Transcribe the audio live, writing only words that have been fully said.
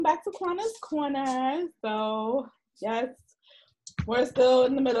Back to Quanna's Corner. So, yes, we're still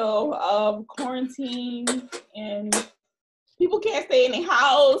in the middle of quarantine and people can't stay in their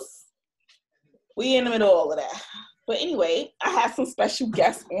house. We in the middle of all of that. But anyway, I have some special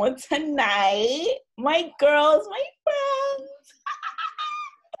guests on tonight. My girls, my friends.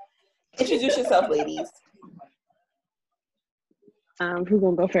 Introduce yourself, ladies. Who's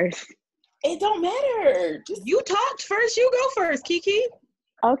gonna go first? It don't matter. Just You talked first. You go first, Kiki.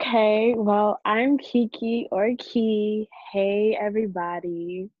 Okay, well, I'm Kiki or Key. Hey,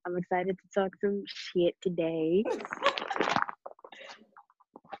 everybody. I'm excited to talk some shit today.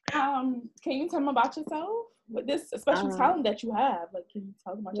 Can you tell me about yourself? What this special talent that you have? Like, can you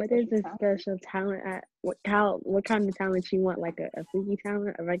tell them about your What is special a talent? special talent? What kind of talent you want? Like a freaky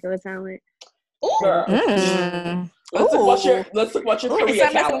talent, a regular talent? Ooh. Girl. Let's talk about your career Something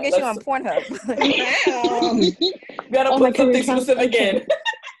that's talent. gonna get you on Pornhub. You gotta put something specific in.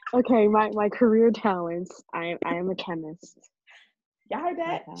 Okay, my career talents. I am a chemist. Y'all heard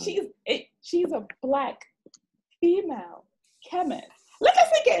that? She's a black female chemist. Let us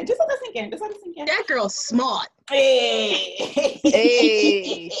sink in. Just let us sink in. That girl's smart. Hey.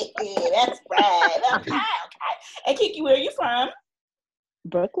 That's right. Okay. And Kiki, where are you from?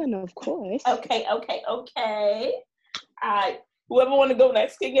 Brooklyn, of course. Okay. All right. Whoever want to go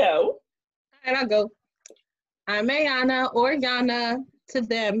next can go. And I'll go. I'm Ayana or Yana to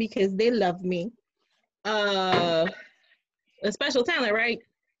them because they love me. A special talent, right?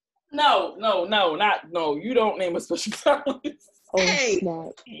 No. You don't name a special talent. Oh, Hey.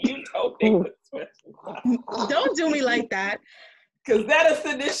 snap. You don't name a special talent. Don't do me like that. Because that'll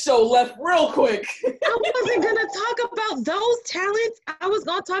send this show left real quick. I wasn't gonna talk about those talents. I was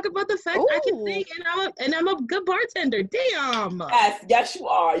gonna talk about the fact I can sing and I'm a good bartender. Damn. Yes, you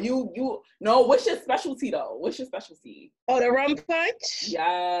are. You no. What's your specialty though? What's your specialty? Oh, the rum punch.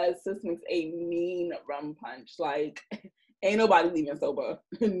 Yes, this makes a mean rum punch. Like, ain't nobody leaving sober.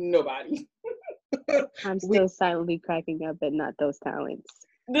 Nobody. I'm still silently cracking up at not those talents.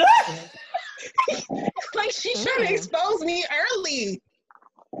 Like she's trying to expose me early.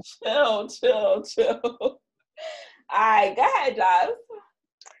 Chill. All right, go ahead, Joss.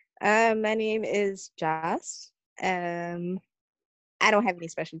 My name is Joss. I don't have any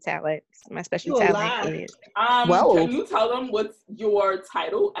special talents. My special talent is Can you tell them what's your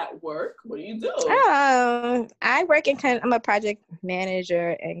title at work? What do you do? I work in I'm a project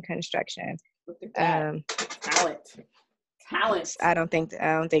manager in construction. Look at that. Talent. I don't think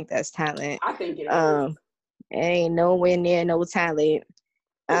that's talent. I think it is. It ain't nowhere near no talent.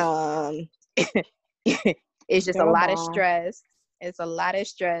 It's just a lot of stress. It's a lot of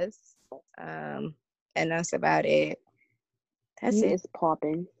stress. And that's about it. That's it. It's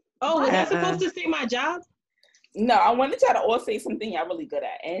popping. Oh, was I supposed to say my job? No, I wanted y'all to all say something y'all really good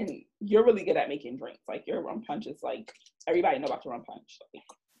at, and you're really good at making drinks. Like your rum punch is like everybody know about your rum punch.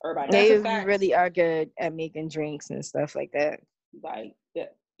 Like, they really are good at making drinks and stuff like that. Like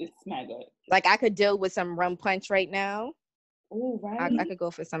it's mad good. Like I could deal with some rum punch right now. Oh right. I could go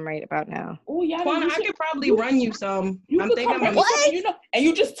for some right about now. Oh yeah. I could probably run you some. I'm thinking about what? And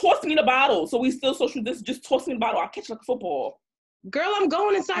you just toss me the bottle. So we still social this. Just toss me the bottle. I'll catch like a football. Girl, I'm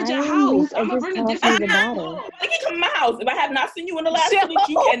going inside your house. I'm gonna bring a different bottle. You can come to my house. If I have not seen you in the last 2 weeks,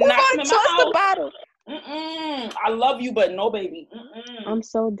 you cannot come in my house. The bottle. I love you, but no, baby. I'm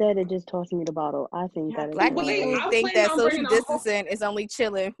so dead at just tossing me the bottle. I think that is black people think that social distancing is only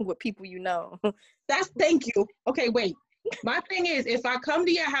chilling with people you know. Thank you. Okay, wait. My thing is, if I come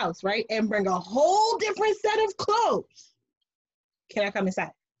to your house, right, and bring a whole different set of clothes, can I come inside?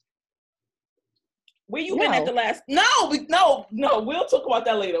 Where you been at the last? No. We'll talk about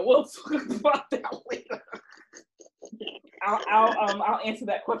that later. I'll answer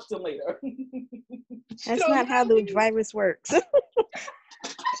that question later. That's not how the virus works.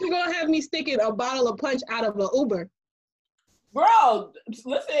 She's gonna have me sticking a bottle of punch out of an Uber. Bro,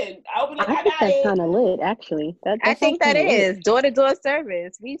 listen. I think that's kind of lit, actually. I think that is door-to-door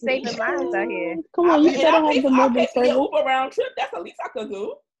service. We saving lives out here. Come on, you better have the mobile service. Uber round trip. That's the least I could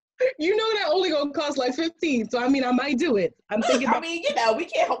do. You know that only gonna cost like $15, so I mean I might do it. I'm thinking. I mean, we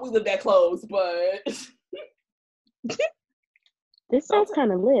can't help we live that close, but this sounds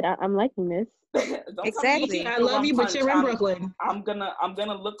kind of lit. I'm liking this. Exactly. I love you, but you're in Brooklyn. I'm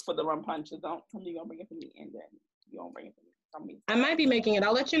gonna look for the rum punch. Don't tell me you're gonna bring it for me, and then you don't bring it for me. I might be making it.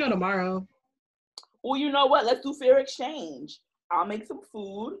 I'll let you know tomorrow. Well, you know what? Let's do fair exchange. I'll make some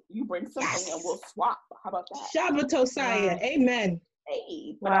food. You bring something, and we'll swap. How about that? Shabbat Tosaya. Amen.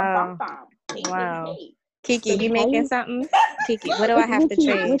 Hey, wow. Wow. Hey. Kiki, you making something? Kiki, what do I have to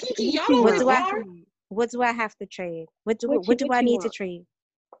trade? What do I have to trade? What do I need to trade?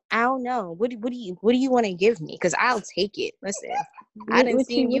 I don't know. What do you want to give me? Because I'll take it. Listen, I didn't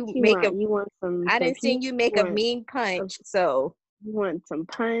see you make a. You want some? I didn't see you make a mean punch. So you want some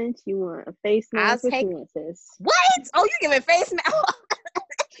punch? You want a face mask? What you want, sis? What? Oh, you giving face mask?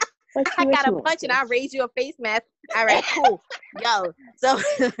 I got a punch and I raise you a face mask. All right, cool. Yo, so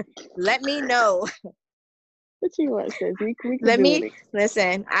let me know. What you want, sis? We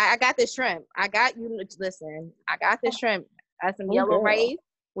listen. I got the shrimp. I got you. Listen, I got the shrimp. I got some yellow rice.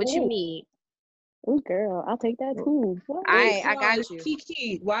 What you need? Oh, girl, I'll take that too. I got you.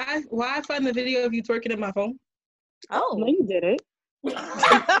 Kiki, why find the video of you twerking in my phone? Oh, no, you did it.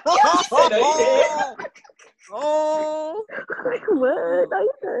 Oh, what? No,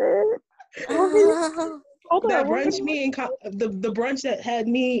 you did. That brunch me and the brunch that had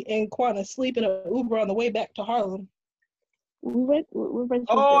me and Quana sleep in an Uber on the way back to Harlem. What brunch was this?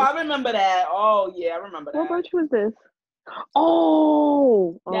 I remember that. Oh yeah, I remember that. What brunch was this?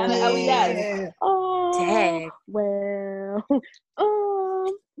 Oh, down the LES. Oh, dang. Well,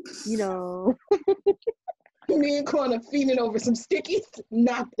 you know. Me and Quana feeding over some stickies.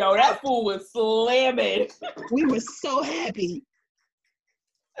 Yo, that food was slamming. We were so happy.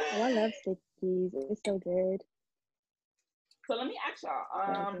 Oh, I love stickies. It's so good. So let me ask y'all.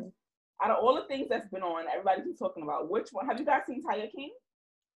 Out of all the things that's been on, everybody's been talking about, which one have you guys seen? Tiger King?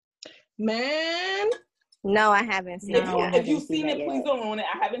 Man. No, I haven't seen it. If you've seen it, please don't ruin it.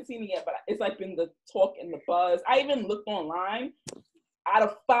 I haven't seen it yet, but it's like been the talk and the buzz. I even looked online. Out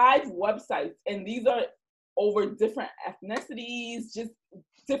of 5 websites, and these are over different ethnicities, just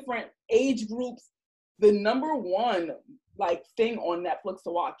different age groups, the number one like thing on Netflix to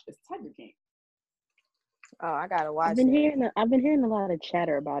watch is Tiger King. Oh, I gotta watch I've been hearing a lot of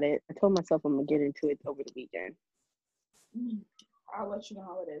chatter about it. I told myself I'm gonna get into it over the weekend. I'll let you know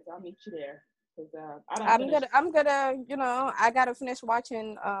how it is. I'll meet you there. I'm gonna, you know, I gotta finish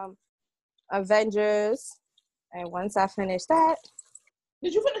watching Avengers, and once I finish that.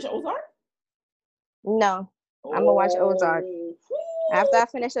 Did you finish Ozark? No, I'm gonna watch Ozark. After I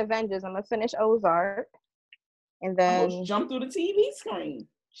finish Avengers, I'm gonna finish Ozark, and then jump through the TV screen.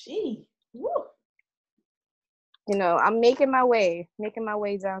 Gee, woo. You know, I'm making my way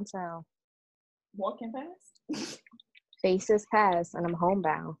downtown. Walking fast. Faces pass, and I'm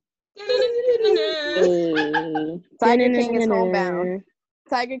homebound. Tiger King is homebound.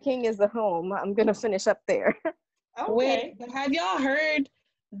 Tiger King is the home. I'm gonna finish up there. Okay. Wait, but have y'all heard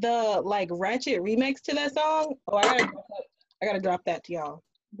the like Ratchet remix to that song? Oh, I gotta drop that to y'all.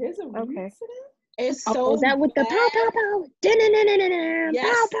 There's a remix to that? It's so is that with the pow pow pow?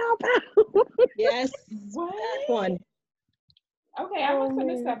 Yes. Pow pow pow. Yes. What? That one. Okay, I'm gonna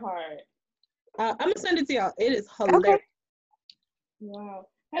finish that part. I'm gonna send it to y'all. It is hilarious. Okay. Wow.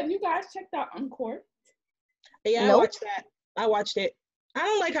 Have you guys checked out Uncorked? Yeah, nope. I watched that. I watched it. I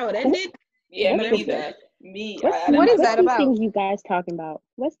don't like how it ended. Yeah, me neither. What is that about? What's these things you guys talking about?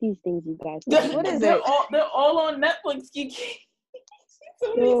 What's these things you guys talking about? What is they're it? They're all on Netflix, Kiki.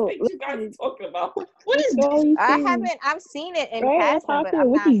 Some of these things you guys are talking about. What is this? I've seen it in passing, but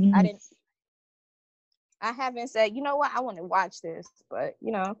I haven't said, you know what, I want to watch this, but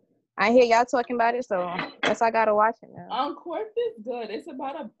you know, I hear y'all talking about it, so I guess I gotta watch it now. Uncorked is good. It's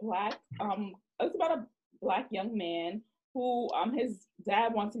about a black young man who his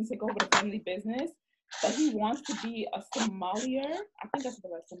dad wants him to take over the family business, but he wants to be a sommelier. I think that's the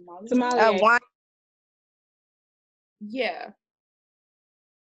word, sommelier. Wine. Yeah.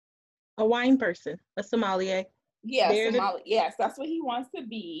 A wine person, a sommelier. Yeah, yes, that's what he wants to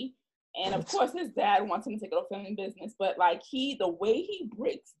be. And of course, his dad wants him to take over family business, but like the way he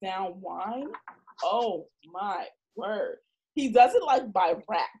breaks down wine, oh my word, he does it like by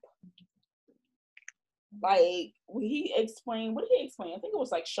rap. Like he explained, what did he explain? I think it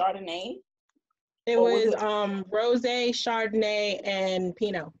was like Chardonnay. It was Rosé, Chardonnay, and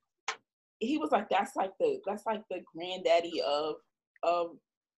Pinot. He was like, that's like the granddaddy of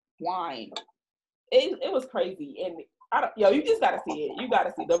wine. It was crazy, and you just gotta see it. You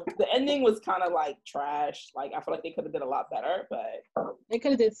gotta see the ending was kind of like trash. Like I feel like they could have did a lot better, but they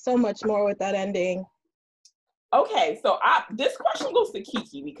could have did so much more with that ending. Okay, so this question goes to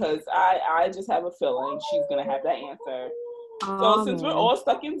Kiki because I just have a feeling she's gonna have that answer. So since we're all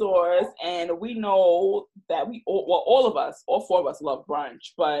stuck indoors and we know that all of us, all 4 of us love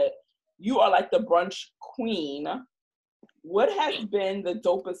brunch, but you are like the brunch queen. What has been the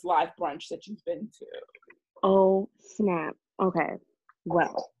dopest live brunch that you've been to? Oh, snap. Okay.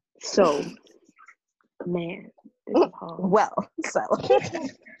 Well, so, man, this is hard. Well, so.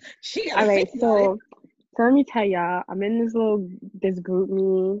 All right, so let me tell y'all, I'm in this group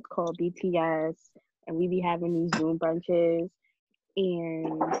me called BTS, and we be having these Zoom brunches.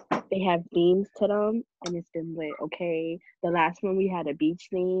 and they have themes to them, and it's been lit. Okay, the last one we had a beach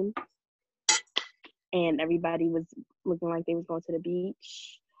theme, and everybody was looking like they was going to the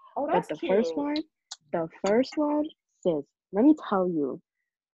beach. Oh, that's but the cute. first one, sis, let me tell you,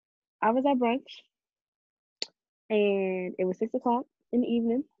 I was at brunch, and it was 6:00 in the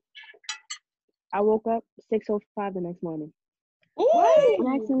evening. I woke up 6:05 the next morning. What?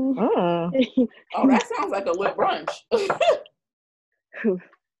 Oh, that sounds like a lit brunch.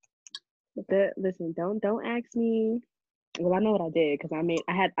 Listen, don't ask me. Well, I know what I did because I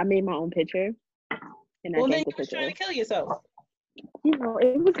made my own picture, and Well, I then gave you the was picture. trying to kill yourself. You know,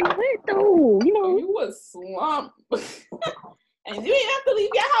 it was lit though. You know, You was slumped. And you didn't have to leave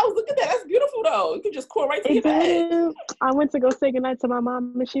your house. Look at that. That's beautiful, though. You could just crawl right to your bed. I went to go say goodnight to my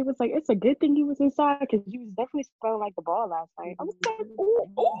mom, and she was like, "It's a good thing you was inside because you was definitely smelling like the ball last night." I was like,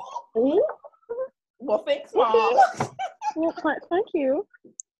 "Ooh." Well, thanks, Mom. Well, thank you.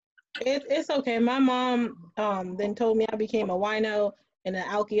 It's okay. My mom then told me I became a wino and an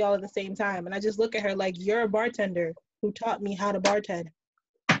alkie all at the same time, and I just look at her like, you're a bartender who taught me how to bartend.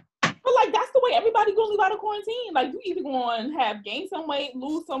 But like that's the way everybody gonna leave out of quarantine. Like you either gonna have gained some weight,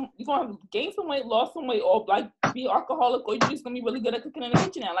 lose some. You gonna have gained some weight, lost some weight, or like be alcoholic, or you just gonna be really good at cooking in the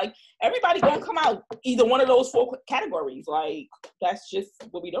kitchen now. Like everybody gonna come out either one of those 4 categories. Like that's just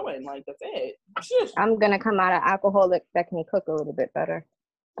what we doing. Like that's it. Shush. I'm gonna come out of alcoholic that can cook a little bit better.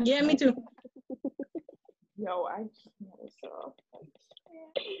 Yeah, me too. Yo, I can't. So.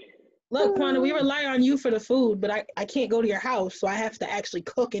 Look, Quanta, we rely on you for the food, but I can't go to your house, so I have to actually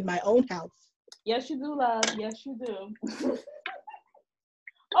cook in my own house. Yes, you do, love. Yes, you do.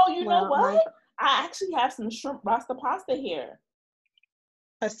 Oh, you know what? I actually have some shrimp rasta pasta here.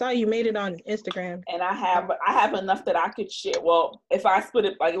 I saw you made it on Instagram. And I have enough that I could share. Well, if I split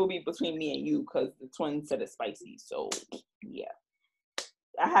it, like it would be between me and you because the twins said it's spicy. So yeah,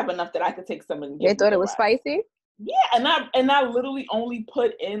 I have enough that I could take some and give. They thought it was spicy. Yeah, and I literally only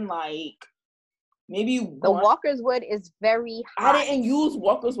put in like maybe the Walker's Wood is very hot. I didn't use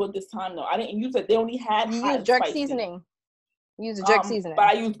Walker's Wood this time though. I didn't use it. They only had you used jerk seasoning. You used the jerk seasoning. But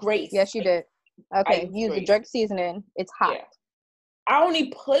I used Grace. Yes, you did. Okay, use the jerk seasoning. It's hot. Yeah. I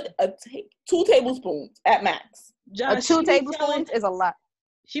only put 2 tablespoons at max. Josh, 2 tablespoons is a lot.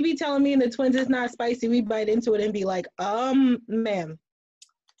 She be telling me and the twins it's not spicy. We bite into it and be like, ma'am.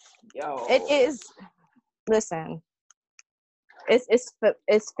 Yo. It is. Listen,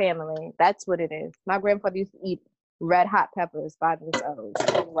 it's family. That's what it is. My grandfather used to eat red hot peppers by themselves.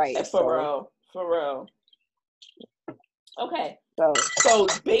 Right. For real. Okay. So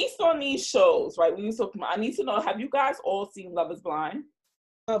based on these shows, right? I need to know, have you guys all seen Love is Blind?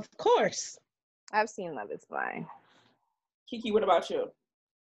 Of course. I've seen Love is Blind. Kiki, what about you?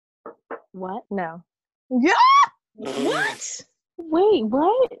 What? No. Yeah. What? Wait,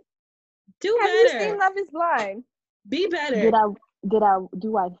 what? Do Have better. You seen Love is Blind? Be better.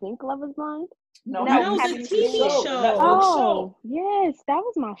 Do I think Love is Blind? No, the TV show. Oh, yes, that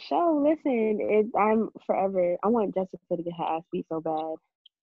was my show. Listen, I'm forever. I want Jessica to get her ass beat so bad.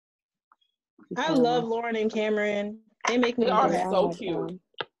 I love Lauren and Cameron. They make me so cute.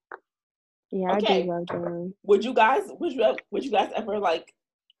 Yeah, okay. I do love them. Would you guys ever like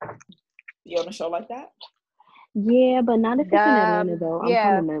be on a show like that? Yeah, but not if it's in Atlanta though. I'm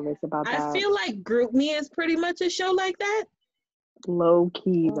kind of nervous about that. I feel like Group Me is pretty much a show like that. Low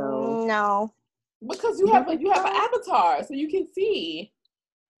key though. No. Because you have an avatar, so you can see.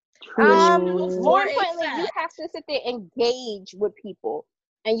 More importantly, you have to sit there and engage with people,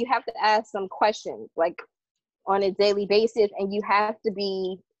 and you have to ask some questions like on a daily basis, and you have to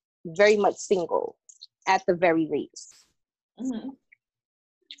be very much single at the very least. Mm-hmm.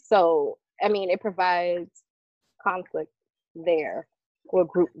 So, I mean, it provides conflict there for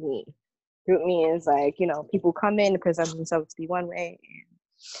Group Me. Group Me is like, people come in and present themselves to be one way and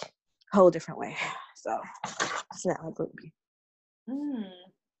a whole different way. So it's not like Group Me.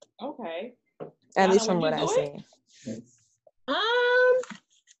 Okay. At least from what I see.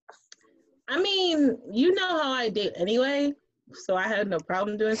 I mean, you know how I date anyway, so I had no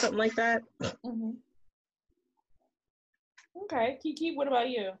problem doing something like that. Mm-hmm. Okay, Kiki, what about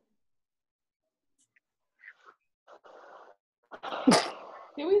you?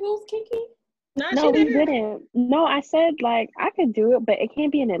 Did we lose Kiki? No, we didn't. No, I said like I could do it, but it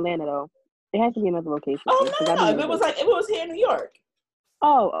can't be in Atlanta though. It has to be another location. Oh no! If it was here in New York.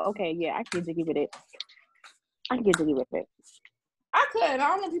 Oh, okay, yeah, I can get jiggy with it. I could. I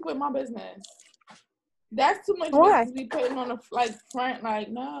don't want people in my business. That's too much business to be putting on the front. Like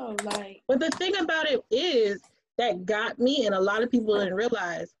no, like. But the thing about it is that got me, and a lot of people didn't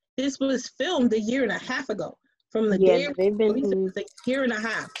realize this was filmed 1.5 years ago. From the Yeah, day they've been. it was a year and a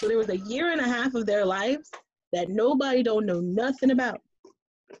half. So there was a year and a half of their lives that nobody don't know nothing about.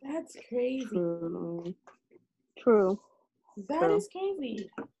 That's crazy. True. That is crazy.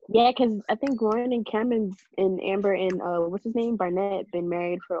 Yeah, because I think Lauren and Cameron and Amber and what's his name, Barnett, been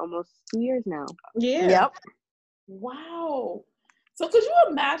married for almost 2 years now. Yeah. Yep. Wow. So could you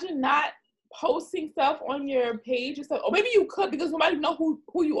imagine not posting stuff on your page or stuff? Or maybe you could because nobody know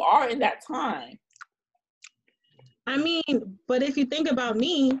who you are in that time. I mean, but if you think about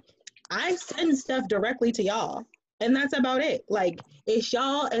me, I send stuff directly to y'all. And that's about it. Like, it's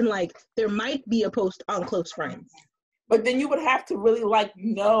y'all and like there might be a post on close friends. But then you would have to really like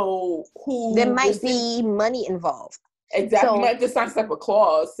know who There might be money involved. Exactly. So- You might have to sign up a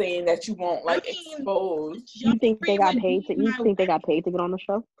clause saying that you won't like expose. You think they got paid to? You think they got paid to get on the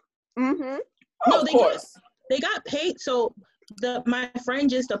show? Mm-hmm. Oh, of course. They got paid. So my friend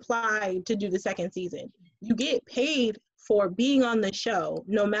just applied to do the second season. You get paid for being on the show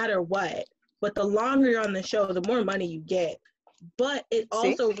no matter what. But the longer you're on the show, the more money you get. But it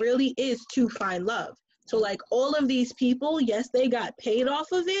also really is to find love. So like all of these people, yes, they got paid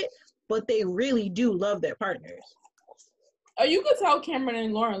off of it, but they really do love their partners. Oh, you could tell Cameron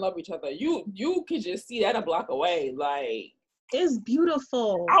and Lauren love each other. You could just see that a block away. Like, it's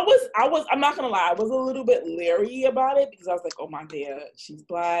beautiful. I'm not gonna lie, I was a little bit leery about it because I was like, oh my god, she's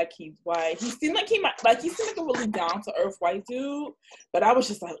black, he's white. He seemed like a really down to earth white dude. But I was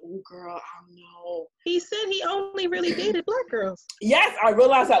just like, oh girl, I don't know. He said he only really dated black girls. Yes, I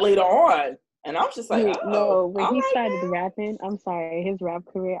realized that later on. And I was just like, no, when he started rapping, I'm sorry, his rap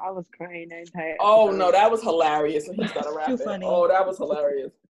career, I was crying that entire Oh no, that was hilarious when he started rapping. Too funny. Oh, that was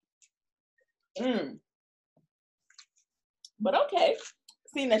hilarious. But okay,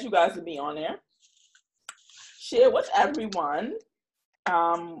 seeing that you guys will be on there, share with everyone.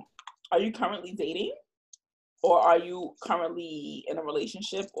 Are you currently dating, or are you currently in a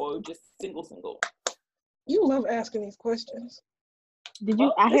relationship, or just single? You love asking these questions. Did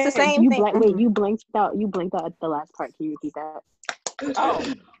you? I it's heard the same thing. Wait, you blinked out. You blinked out at the last part. Can you repeat that?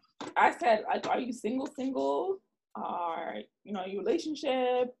 Oh, I said, like, are you single? Are you in a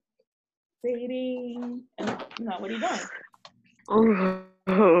relationship, dating, and what are you doing?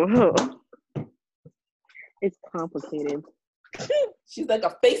 It's complicated. She's like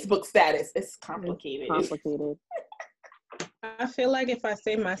a Facebook status. It's complicated. I feel like if I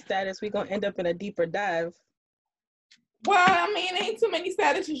say my status, we're gonna end up in a deeper dive. Well, I mean, ain't too many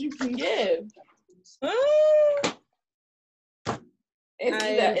statuses you can give.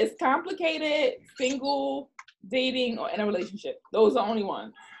 It's complicated, single, dating, or in a relationship. Those are the only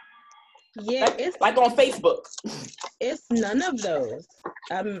ones. Yeah, it's like on Facebook. It's none of those.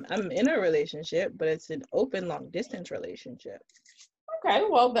 I'm in a relationship, but it's an open long distance relationship. Okay,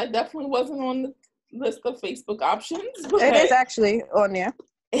 well, that definitely wasn't on the list of Facebook options. It is actually on there.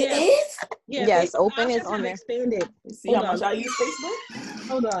 It is? Yeah, yes, Facebook open is on there. Expanded. See how much I use Facebook?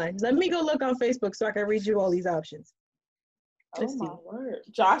 Hold on. Let me go look on Facebook so I can read you all these options. Oh my word.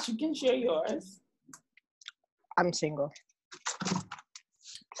 Josh, you can share yours. I'm single.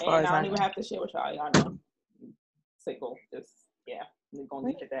 And I don't even have to share with y'all. Y'all know. Single. Just, yeah. We're going to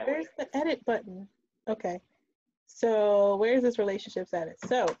leave it that way. Where's the edit button? Okay. So where's this relationship status?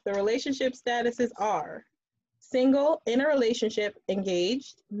 So the relationship statuses are single, in a relationship,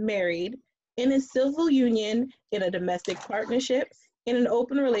 engaged, married, in a civil union, in a domestic partnership, in an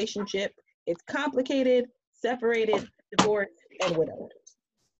open relationship, it's complicated, separated, divorced, and widowed.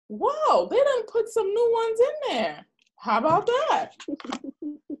 Wow, they done put some new ones in there. How about that?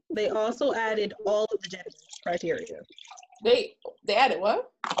 They also added all of the gender criteria. They added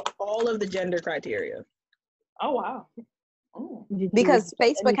what? All of the gender criteria. Oh, wow. Oh. Because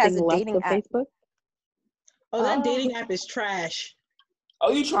Facebook has a dating app. Facebook? Oh, that dating app is trash.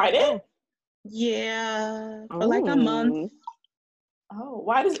 Oh, you tried it? Yeah, for like a month. Oh,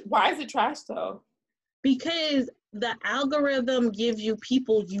 why is it trash though? Because the algorithm gives you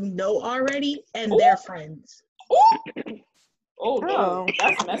people you know already and their friends. Oh, no,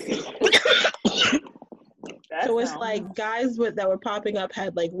 that's messy. So it's like guys that were popping up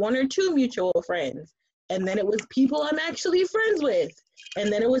had like one or two mutual friends. And then it was people I'm actually friends with.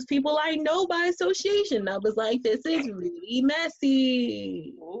 And then it was people I know by association. I was like, this is really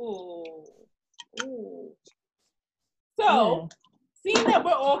messy. Ooh. So, seeing that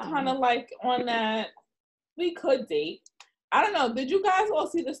we're all kind of like on that, we could date. I don't know. Did you guys all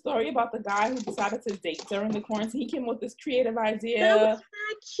see the story about the guy who decided to date during the quarantine? He came with this creative idea. That was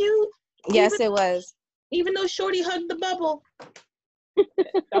not cute. Yes, it was. Even though Shorty hugged the bubble.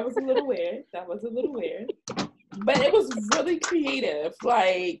 That was a little weird. But it was really creative.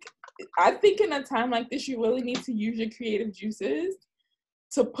 Like, I think in a time like this, you really need to use your creative juices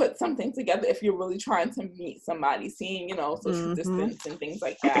to put something together if you're really trying to meet somebody, seeing, social distance and things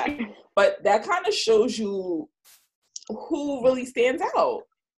like that. But that kind of shows you who really stands out.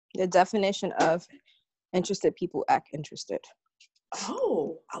 The definition of interested people act interested.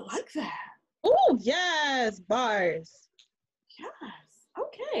 Oh, I like that. Oh, yes, bars. Yes.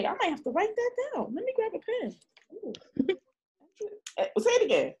 Okay, I might have to write that down. Let me grab a pen. Say it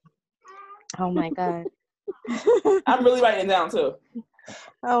again. Oh my God. I'm really writing it down too.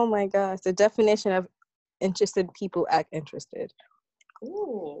 Oh my gosh. The definition of interested people act interested.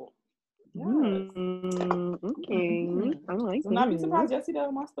 Ooh. Yes. Okay. I like So not be surprised y'all see that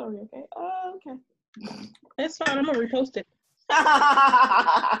on my story, okay? Okay. It's fine. I'm gonna repost it.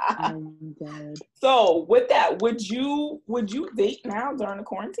 I'm dead. So with that, would you date now during the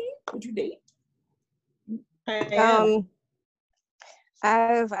quarantine? Would you date?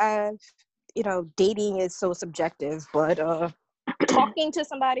 I've dating is so subjective, but talking to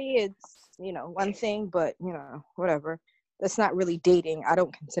somebody, it's one thing, but whatever. That's not really dating. I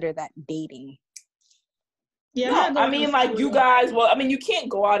don't consider that dating. Yeah, no, I mean, like, you guys, well, I mean, you can't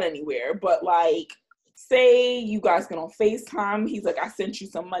go out anywhere, but like, say you guys get on FaceTime, he's like, I sent you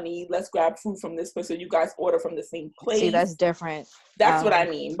some money, let's grab food from this place, so you guys order from the same place. See, that's different. That's what I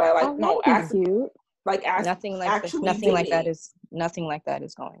mean by like, no, cute. Like, nothing like that. Nothing like that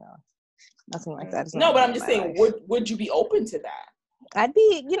is going on. Nothing like that is. No, but I'm just saying, would you be open to that? I'd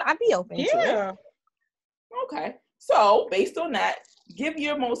be open to it. Okay. So based on that, give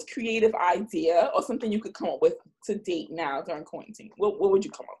your most creative idea or something you could come up with to date now during quarantine. What would you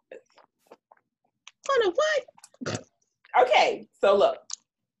come up with? On a what? Okay. So look.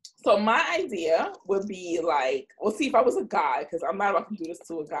 So my idea would be like, we'll see if I was a guy, because I'm not about to do this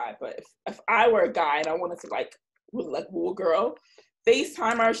to a guy, but if I were a guy and I wanted to like woo a girl,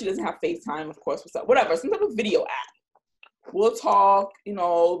 FaceTime her. She doesn't have FaceTime, of course, whatever, some type of video app. We'll talk,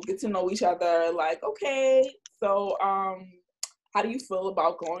 get to know each other. Like, okay, so how do you feel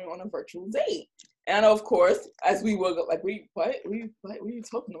about going on a virtual date? And of course, as we were like, what are you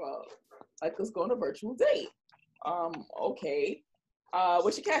talking about? Like, let's go on a virtual date. Okay.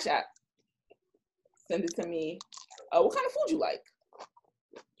 What's your Cash App? Send it to me. What kind of food you like?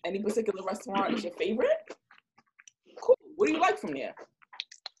 Any particular restaurant is your favorite? Cool. What do you like from there?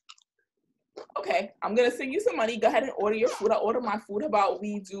 Okay, I'm gonna send you some money. Go ahead and order your food. I'll order my food. How about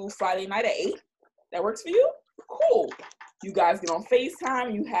we do Friday night at 8? That works for you? Cool. You guys get on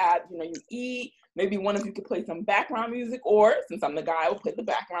FaceTime. You have, you eat. Maybe one of you could play some background music, or since I'm the guy, I will play the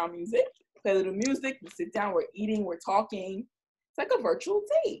background music. Play a little music. We sit down. We're eating. We're talking. It's like a virtual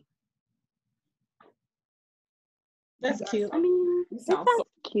date. That's cute. I mean, it sounds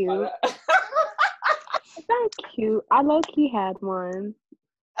cute. It sounds cute. I low-key had one.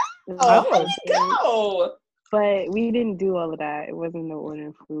 Oh, go! But we didn't do all of that. It wasn't no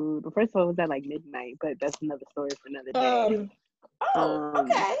ordering food. First of all, it was at like midnight, but that's another story for another day.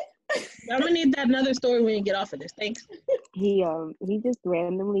 Okay. I'm gonna need that another story when you get off of this. Thanks. He just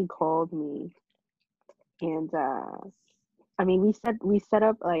randomly called me, and I mean, we set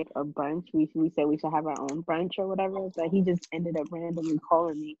up like a brunch. We said we should have our own brunch or whatever, but he just ended up randomly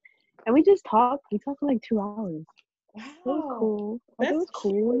calling me, and we just talked. We talked for like 2 hours. Wow. It was cool. It was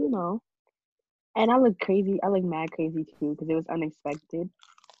cool, And I look crazy. I look mad crazy too because it was unexpected,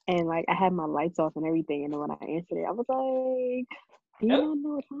 and like I had my lights off and everything. And then when I answered it, I was like, "Do you not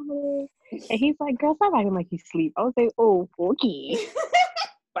know what time it is?" And he's like, "Girl, stop acting like you sleep." I was like, "Oh, okay."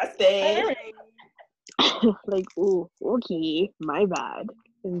 Busted. Like, "Oh, okay, my bad."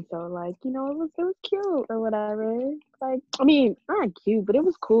 And so, like, it was cute or whatever. Like, I mean, not cute, but it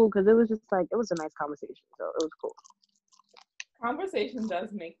was cool because it was just like it was a nice conversation. So it was cool. Conversation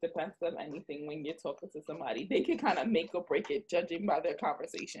does make the best of anything when you're talking to somebody. They can kind of make or break it judging by their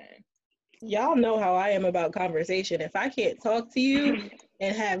conversation. Y'all know how I am about conversation. If I can't talk to you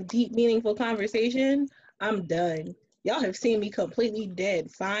and have deep, meaningful conversation, I'm done. Y'all have seen me completely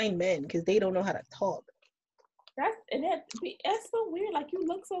dead, fine men, because they don't know how to talk. That's so weird. Like, you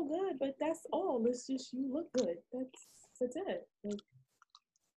look so good, but that's all. It's just you look good. That's it. Like,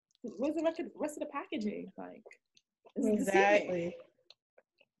 where's the rest of the packaging? Like, exactly.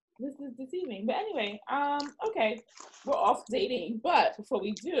 This is deceiving. But anyway, okay, we're off dating. But before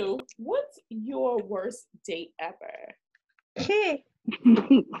we do, what's your worst date ever? I'm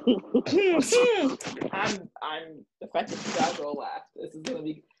the fact that you guys all laugh. This is gonna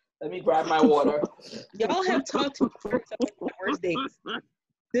be. Let me grab my water. Y'all have talked to me for some of the worst dates.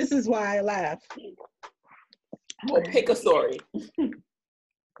 This is why I laugh. Well, pick a story.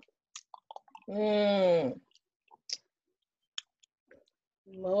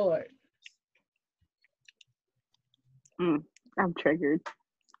 Lord. I'm triggered.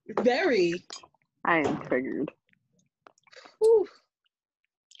 Very. I am triggered. Whew.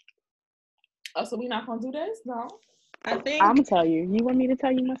 Oh, so we not gonna do this? No. I think. I'm gonna tell you. You want me to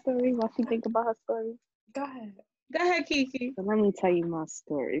tell you my story while she think about her story? Go ahead. Go ahead, Kiki. So let me tell you my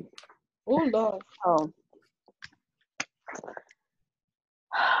story. Oh, Lord. Oh,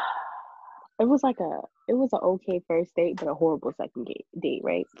 it was an okay first date, but a horrible second date,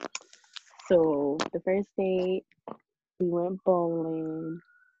 right? So the first date, we went bowling,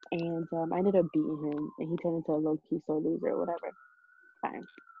 and I ended up beating him, and he turned into a low-key sore loser or whatever. Fine.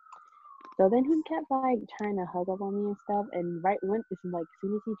 So then he kept like trying to hug up on me and stuff, and right when it's like as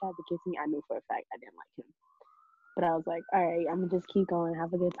soon as he tried to kiss me, I knew for a fact I didn't like him. But I was like, all right, I'm gonna just keep going,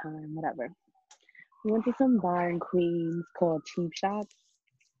 have a good time, whatever. We went to some bar in Queens called Cheap Shots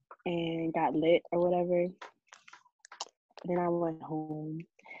and got lit or whatever. Then I went home.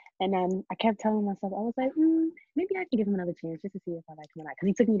 And then I kept telling myself, I was like, maybe I can give him another chance just to see if I like him or not. Because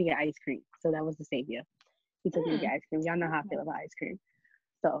he took me to get ice cream. So that was the savior. He took me to get ice cream. Y'all know how I feel about ice cream.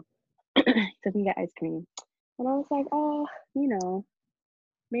 So he took me to get ice cream. And I was like, oh,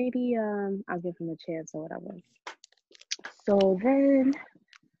 maybe I'll give him a chance or whatever. So then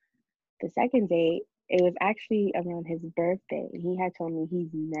the second date, it was actually around his birthday. And he had told me he's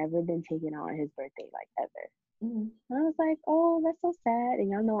never been taken out on his birthday, like ever. And I was like, oh, that's so sad. And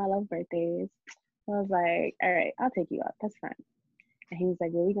y'all know I love birthdays. So I was like, all right, I'll take you out. That's fine. And he was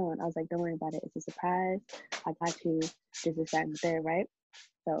like, where we going? I was like, don't worry about it. It's a surprise. I got you. This is that and there, right?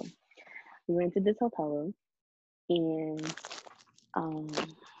 So we went to this hotel room, and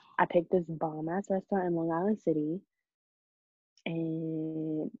I picked this bomb-ass restaurant in Long Island City.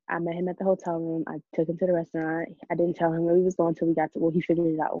 And I met him at the hotel room. I took him to the restaurant. I didn't tell him where we was going until he figured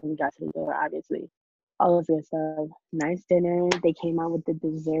it out when we got to the door, obviously. All of this stuff. Nice dinner. They came out with the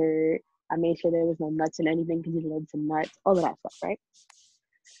dessert. I made sure there was no nuts in anything because he loves some nuts. All of that stuff, right?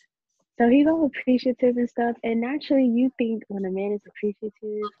 So he's all appreciative and stuff. And naturally, you think when a man is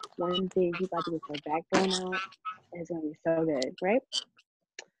appreciative, one thing he's about to get their backbone out, it's gonna be so good, right?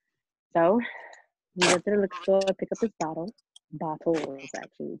 So we went to the liquor store, pick up this bottles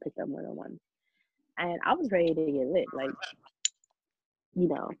actually. We picked up more than one, and I was ready to get lit. Like, me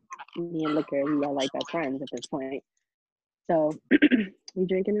and liquor, we are like best friends at this point. So we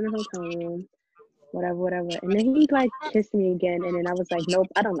drinking in the hotel room, whatever. And then he like kissed me again, and then I was like, nope,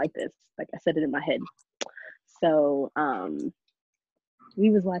 I don't like this. Like I said it in my head. So we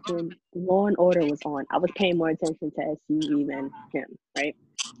was watching Law and Order was on. I was paying more attention to SUV than him, right?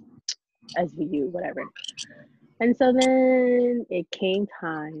 SVU, whatever. And so then it came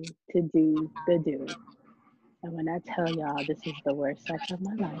time to do the do. And when I tell y'all this is the worst sex of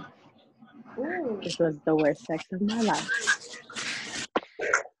my life, this was the worst sex of my life.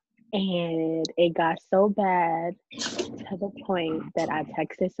 And it got so bad to the point that I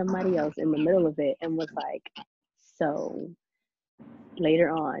texted somebody else in the middle of it and was like, so later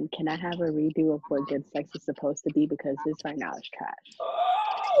on, can I have a redo of what good sex is supposed to be? Because this right now is trash.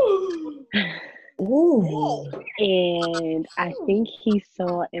 Ooh. And I think he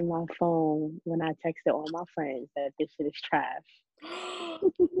saw in my phone when I texted all my friends that this shit is trash.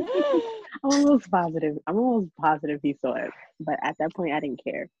 I'm almost positive he saw it. But at that point, I didn't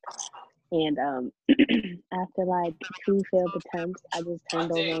care. And after like 2 failed attempts, I just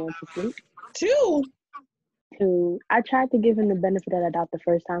turned over and went to sleep. 2? I tried to give him the benefit of the doubt the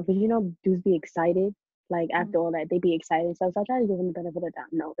first time because dudes be excited. Like after all that, they be excited. So I tried to give him the benefit of the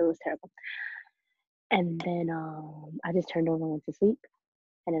doubt. No, it was terrible. And then I just turned over and went to sleep.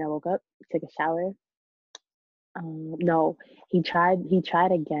 And then I woke up, took a shower. No, he tried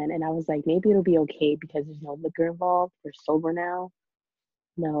again, and I was like, maybe it'll be okay because there's no liquor involved. We're sober now.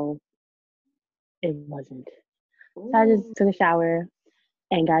 No, it wasn't. So I just took a shower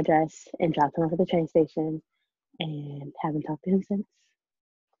and got dressed and dropped him off at the train station and haven't talked to him since.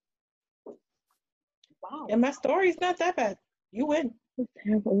 Wow. And my story's not that bad. You win. It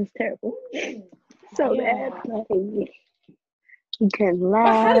was terrible. So bad. Like, he couldn't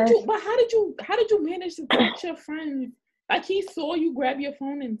laugh. But how did you manage to text your friends? Like he saw you grab your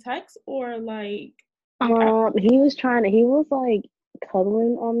phone and text, or like he was like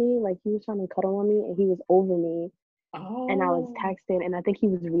cuddling on me, like he was trying to cuddle on me, and he was over me. Oh. And I was texting, and I think he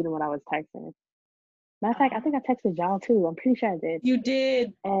was reading what I was texting. Matter of fact, I think I texted y'all too. I'm pretty sure I did. You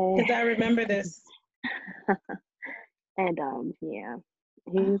did, because I remember this. And yeah,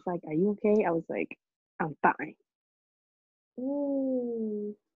 he was like, "Are you okay?" I was like, "I'm fine."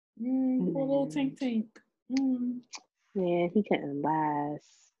 Ooh. Poor little Tink Tink. Yeah, he couldn't last.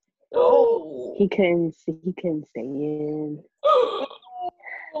 Oh. He couldn't stay in.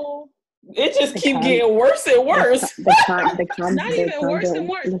 It just keep getting worse and worse. Not even worse and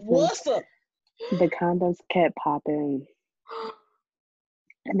worse. What's up? The condoms kept popping.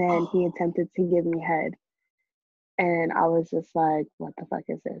 And then he attempted to give me head. And I was just like, what the fuck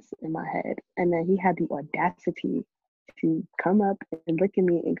is this in my head? And then he had the audacity to come up and look at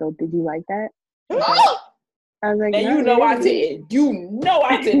me and go, did you like that? I was like, and you know really. I did. You know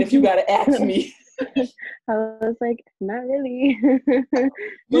I did if you gotta ask me. I was like, not really.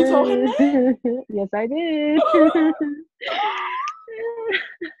 You told him that? Yes, I did.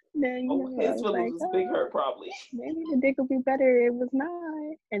 Then, his feelings was big hurt probably. Maybe the dick would be better. It was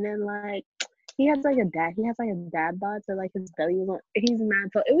not. And then like he has like a dad bod, so like his belly was on. He's mad.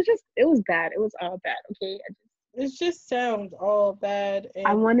 So it was bad. It was all bad. Okay. It just sounds all bad. And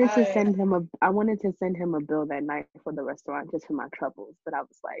I wanted to send him a bill that night for the restaurant just for my troubles, but I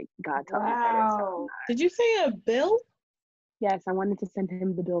was like, God told me better. So did you say a bill? Yes, I wanted to send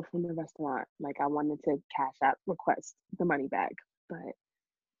him the bill from the restaurant. Like I wanted to cash out, request the money back, but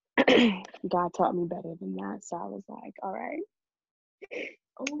God taught me better than that. So I was like, all right,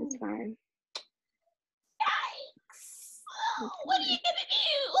 it's fine. Yikes! What are you gonna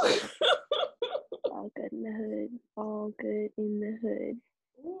do? All good in the hood. All good in the hood.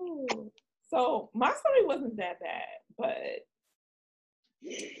 Ooh. So my story wasn't that bad, but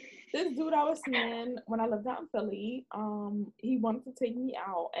this dude I was seeing when I lived out in Philly, he wanted to take me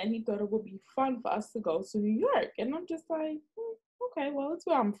out and he thought it would be fun for us to go to New York. And I'm just like, okay, well, it's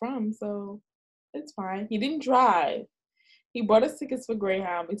where I'm from, so it's fine. He didn't drive. He bought us tickets for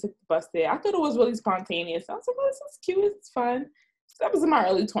Greyhound. We took the bus there. I thought it was really spontaneous. I was like, oh, this is cute. It's fun. So that was in my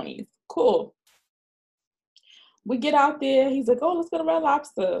early 20s. Cool. We get out there. He's like, oh, let's go to Red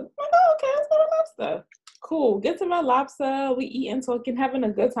Lobster. I'm like, oh, okay, let's go to Red Lobster. Cool. Get to Red Lobster. We eating, talking, having a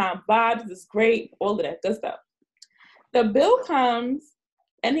good time. Vibes is great. All of that good stuff. The bill comes,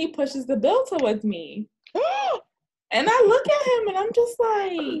 and he pushes the bill towards me. And I look at him, and I'm just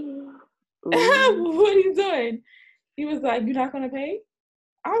like, what are you doing? He was like, you're not going to pay?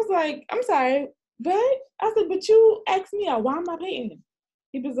 I was like, I'm sorry, but I said, but you asked me out. Why am I paying?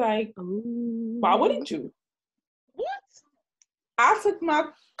 He was like, why wouldn't you? What? I took my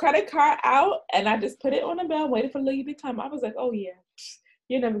credit card out and I just put it on the bill, waited for Lily to come. I was like, oh yeah,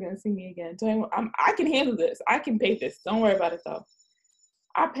 you're never gonna see me again. I can handle this. I can pay this. Don't worry about it though.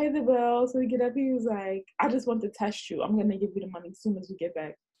 I paid the bill, so we get up. He was like, I just want to test you. I'm gonna give you the money as soon as we get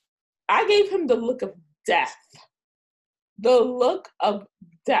back. I gave him the look of death. The look of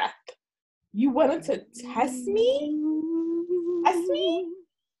death. You wanted to test me? Test me?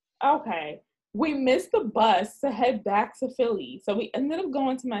 Okay. We missed the bus to head back to Philly. So we ended up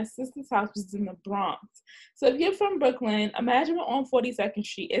going to my sister's house, which is in the Bronx. So if you're from Brooklyn, imagine we're on 42nd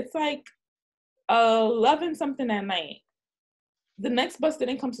Street. It's like 11 something at night. The next bus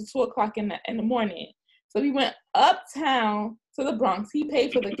didn't come to 2 o'clock in the morning. So we went uptown to the Bronx. He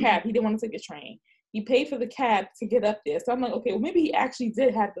paid for the cab. He didn't want to take a train. He paid for the cab to get up there. So I'm like, okay, well, maybe he actually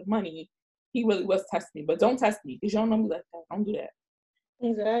did have the money. He really was testing me. But don't test me because you don't know me like that. Don't do that.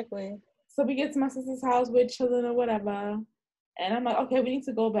 Exactly. So we get to my sister's house, we're chilling or whatever. And I'm like, okay, we need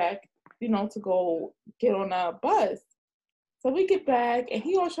to go back, to go get on a bus. So we get back and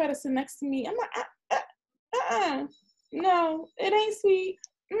he always try to sit next to me. I'm like, no, it ain't sweet.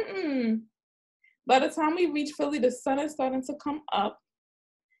 By the time we reach Philly, the sun is starting to come up.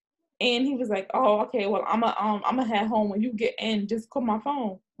 And he was like, oh, okay, well, I'm gonna head home. When you get in, just call my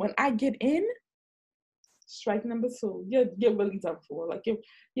phone. When I get in, strike number 2. You're really done for. Like,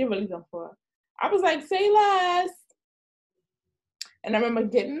 you're really done for. I was like, say less. And I remember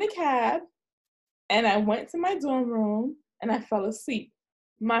getting in the cab, and I went to my dorm room, and I fell asleep.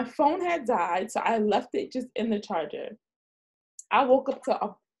 My phone had died, so I left it just in the charger. I woke up to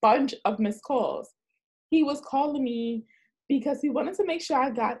a bunch of missed calls. He was calling me because he wanted to make sure I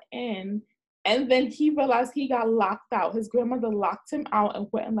got in, and then he realized he got locked out. His grandmother locked him out and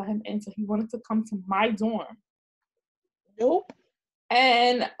wouldn't let him in, so he wanted to come to my dorm. Nope.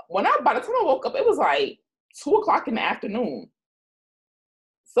 And by the time I woke up, it was like 2 o'clock in the afternoon.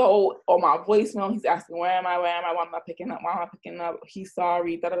 So on my voicemail, he's asking, where am I? Why am I picking up? He's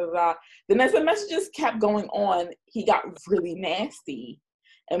sorry, da-da-da-da. Then as the messages kept going on, he got really nasty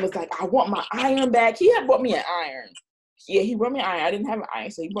and was like, I want my iron back. He had brought me an iron. Yeah, he brought me an iron. I didn't have an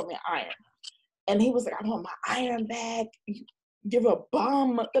iron, so he brought me an iron. And he was like, I want my iron back. Give a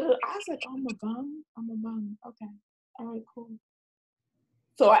bum. Da-da-da. I was like, I'm a bum? I'm a bum. Okay. All right, cool.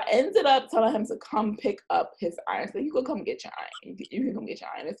 So I ended up telling him to come pick up his iron. So you can come get your iron. You can come get your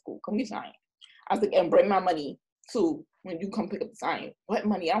iron. It's cool. Come get your iron. I was like, and bring my money too when you come pick up this iron. What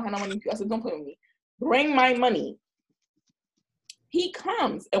money? I don't have no money. I said, don't play with me. Bring my money. He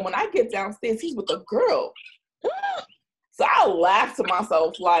comes, and when I get downstairs, he's with a girl. So I laugh to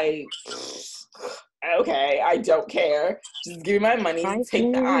myself like, okay, I don't care. Just give me my money,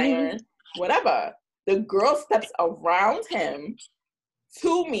 take the iron, whatever. The girl steps around him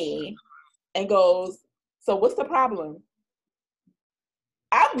to me and goes, so what's the problem?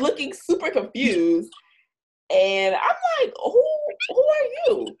 I'm looking super confused. And I'm like, who are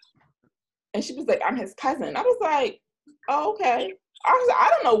you? And she was like, I'm his cousin. I was like, oh, okay. I was like, I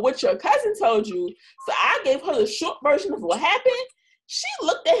don't know what your cousin told you. So I gave her the short version of what happened. She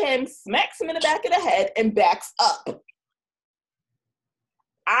looked at him, smacks him in the back of the head, and backs up.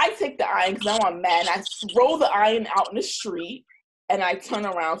 I take the iron because now I'm mad. And I throw the iron out in the street, and I turn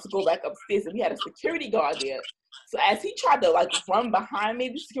around to go back upstairs. And we had a security guard there. So as he tried to like run behind me,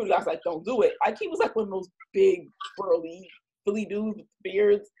 the security guard was like, don't do it. Like he was like one of those big, burly, Philly dudes with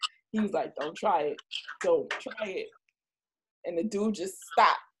beards. He was like, don't try it. Don't try it. And the dude just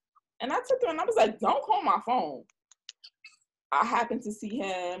stopped. And I took him and I was like, don't call my phone. I happened to see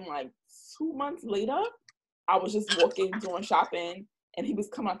him like 2 months later. I was just walking, doing shopping, and he was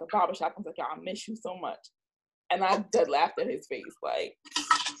coming out the barbershop. I was like, I miss you so much. And I dead laughed at his face, like,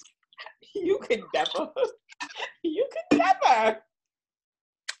 you could never. You could never.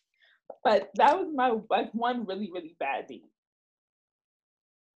 But that was my like one really, really bad date.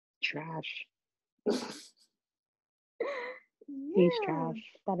 Trash. Yeah. He's trash.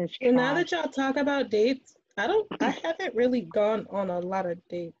 That is trash. And now that y'all talk about dates, I haven't really gone on a lot of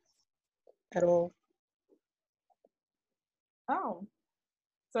dates at all. Oh.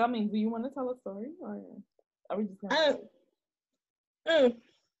 So I mean, do you want to tell a story or are we just gonna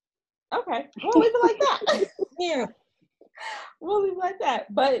Okay. We'll leave it like that. Yeah. We'll leave it like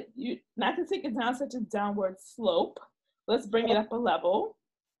that. But you not to take it down such a downward slope. Let's bring it up a level.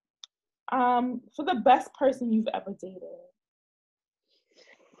 For the best person you've ever dated.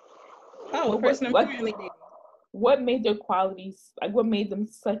 Oh, the person I'm currently dating. What made their qualities, like what made them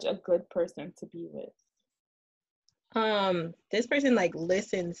such a good person to be with? This person like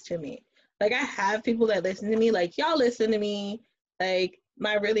listens to me. Like I have people that listen to me, like y'all listen to me. Like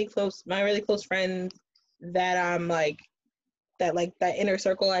my really close friends that I'm like that inner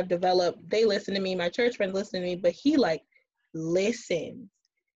circle I've developed, they listen to me. My church friends listen to me, but he like listens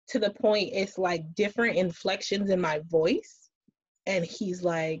to the point it's like different inflections in my voice. And he's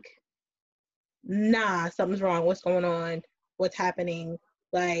like, nah, something's wrong. What's going on? What's happening?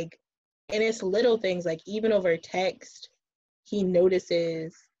 Like, and it's little things, like even over text, he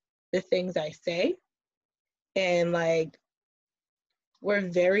notices the things I say. And like, we're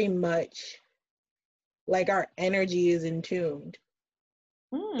very much like our energy is in tuned.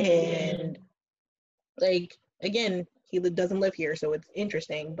 And like, again, he doesn't live here, so it's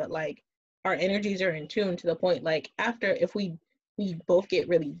interesting, but like our energies are in tune to the point like after if we both get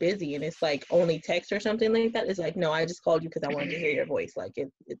really busy and it's like only text or something like that, it's like, no, I just called you because I wanted to hear your voice. Like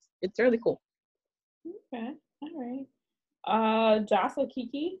it's really cool. Okay. All right. Joss or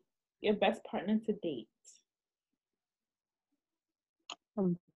Kiki, your best partner to date.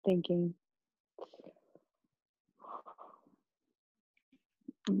 I'm thinking.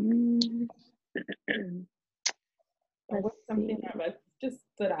 What's something that just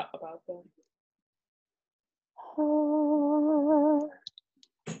stood out about them?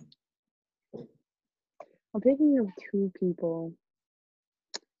 I'm thinking of two people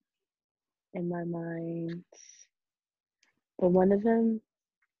in my mind. But one of them,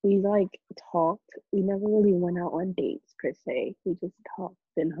 we like talked. We never really went out on dates per se. We just talked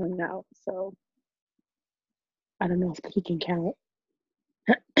and hung out. So I don't know if he can count.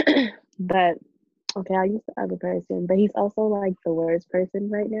 But okay, I'll use the other person. But he's also like the worst person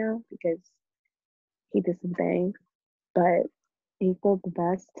right now because he did some things. But he's still the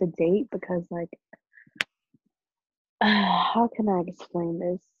best to date because like how can I explain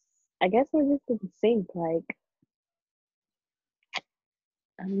this? I guess we're just in sync. Like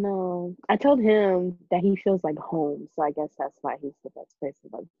I don't know. I told him that he feels like home, so I guess that's why he's the best person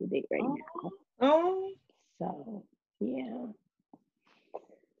to date right now. Oh, So yeah.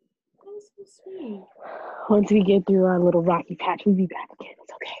 That was so sweet. Once we get through our little rocky patch, we'll be back again.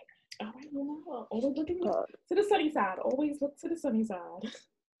 It's okay. All right, remember, always looking to the sunny side. Always look to the sunny side.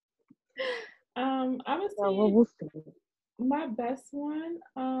 I would say we'll see. My best one,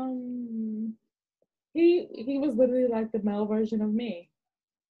 he was literally like the male version of me.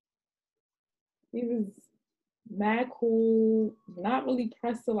 He was mad cool, not really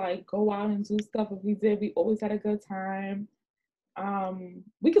pressed to like go out and do stuff. If we did, we always had a good time.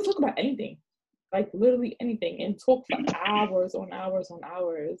 We could talk about anything, like literally anything, and talk for hours on hours on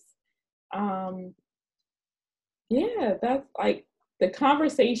hours. Yeah, that's like The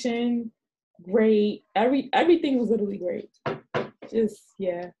conversation, great. Everything was literally great. Just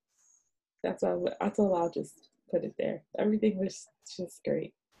yeah, that's all I'll just put it there. Everything was just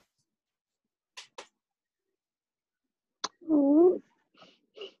great. Ooh.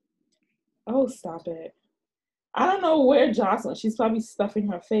 Oh, stop it. I don't know where Jocelyn. She's probably stuffing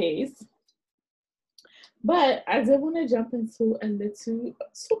her face. But I did want to jump into a little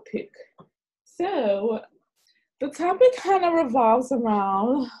topic. So the topic kind of revolves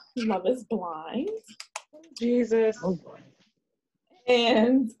around Love is Blind. Jesus. Oh boy.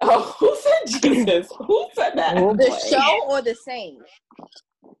 And who said Jesus? Who said that? The show or the saying?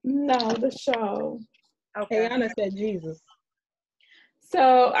 No, the show. Okay. Ayana said Jesus.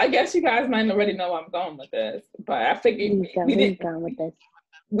 So I guess you guys might already know where I'm going with this, but I figured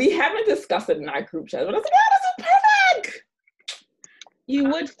we haven't discussed it in our group chat. But I was like, oh, this is perfect. You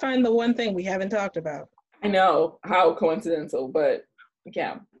would find the one thing we haven't talked about. I know, how coincidental, but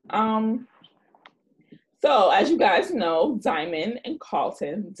yeah. So as you guys know, Diamond and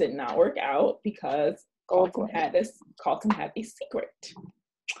Carlton did not work out because Carlton had a secret.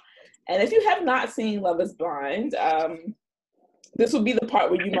 And if you have not seen Love is Blind, this would be the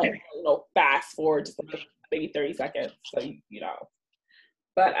part where you might, fast forward just like maybe 30 seconds, so you know.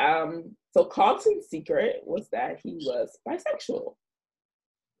 But so Carlton's secret was that he was bisexual.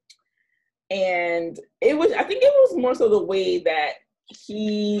 And I think it was more so the way that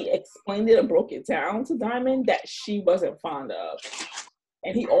he explained it and broke it down to Diamond that she wasn't fond of.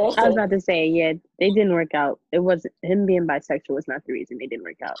 And he also... I was about to say, yeah, they didn't work out. It was him being bisexual was not the reason they didn't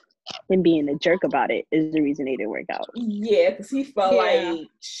work out. Him being a jerk about it is the reason they didn't work out. Yeah, because he felt like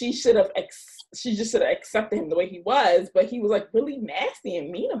she just should have accepted him the way he was, but he was like really nasty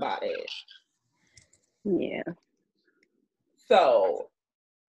and mean about it. Yeah. So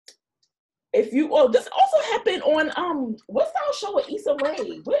this also happened on what's that show with Issa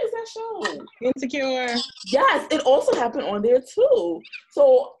Rae? What is that show? Insecure. Yes, it also happened on there too.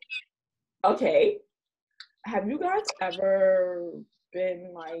 So, okay, have you guys ever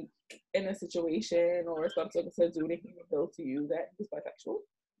been like in a situation or something to do that he revealed to you that he's bisexual?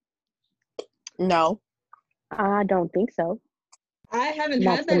 No, I don't think so. I haven't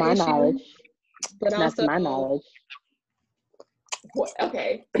Not had to that my issue, knowledge. but Not also to my knowledge. What,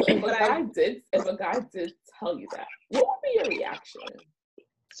 okay, if a guy did tell you that, what would be your reaction?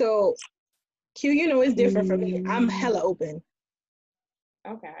 So, Q, it's different for me. I'm hella open.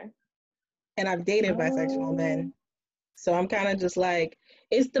 Okay. And I've dated bisexual men. So I'm kind of just like,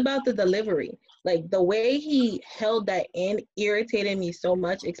 it's about the delivery. Like the way he held that in irritated me so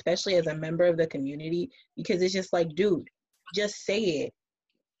much, especially as a member of the community, because it's just like, dude, just say it.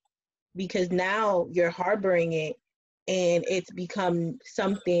 Because now you're harboring it and it's become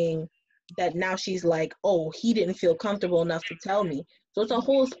something that now she's like, oh, he didn't feel comfortable enough to tell me. So it's a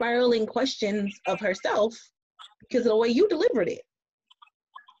whole spiraling questions of herself because of the way you delivered it.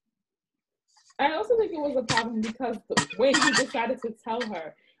 I also think it was a problem because when he decided to tell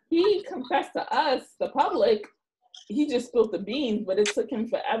her, he confessed to us, the public, he just spilled the beans, but it took him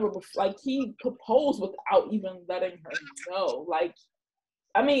forever. Like, he proposed without even letting her know. Like,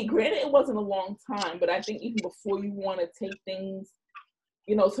 I mean, granted, it wasn't a long time, but I think even before you want to take things,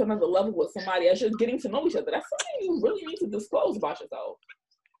 to another level with somebody, as you're getting to know each other, that's something you really need to disclose about yourself.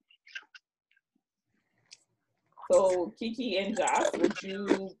 So, Kiki and Josh,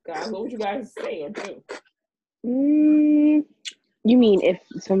 what would you guys say or do? You mean if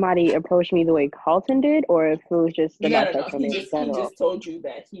somebody approached me the way Carlton did, or if it was just the bisexual No. in He just told you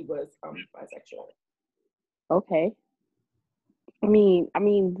that he was bisexual. Okay. I mean, I'm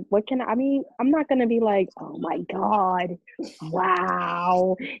not gonna be like, oh my God,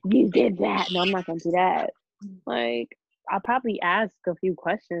 wow, you did that. No, I'm not gonna do that. Like, I'll probably ask a few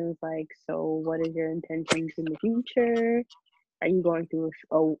questions like, so what is your intentions in the future? Are you going through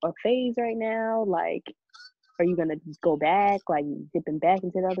a phase right now? Like, are you gonna go back, like dipping back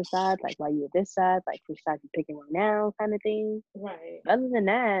into the other side? Like, while you at this side, like which side you picking right now, kind of thing. Right. Other than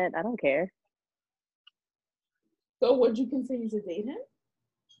that, I don't care. So would you continue to date him?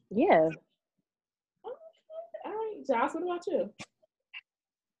 Yeah. Okay. All right, Josh, what about you?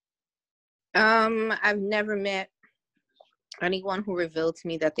 I've never met anyone who revealed to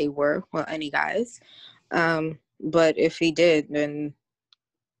me that they were, well, any guys. But if he did, then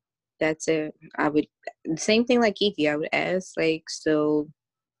that's it. I would, same thing like Kiki, I would ask, like, so,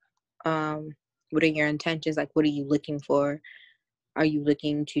 what are your intentions? Like, what are you looking for? Are you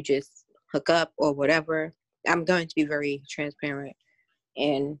looking to just hook up or whatever? I'm going to be very transparent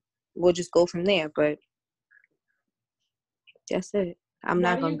and we'll just go from there. But that's it. I'm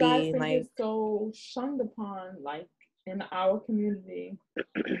not going to be think like, it's so shunned upon, like in our community.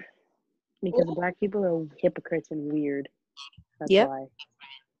 Because Ooh. Black people are hypocrites and weird. That's Yep. why.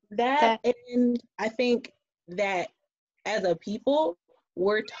 That, and I think that as a people,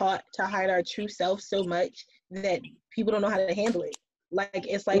 we're taught to hide our true self so much that people don't know how to handle it. Like,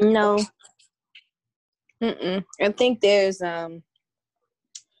 it's like, No. I think there's a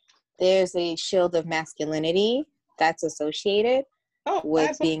shield of masculinity that's associated oh,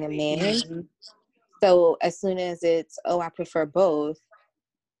 with being a man. So as soon as it's, I prefer both.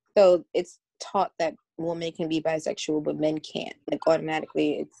 So it's taught that women can be bisexual, but men can't. Like,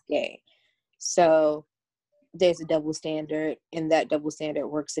 automatically, it's gay. So there's a double standard, and that double standard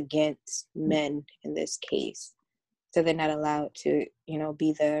works against men in this case. So they're not allowed to,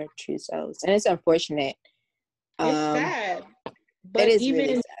 be their true selves, and it's unfortunate. It's sad, but it is even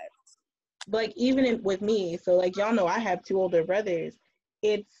really sad. Like, even with me, so like, y'all know I have 2 older brothers.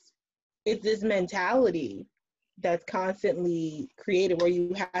 It's this mentality that's constantly created where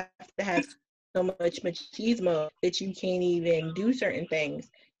you have to have so much machismo that you can't even do certain things.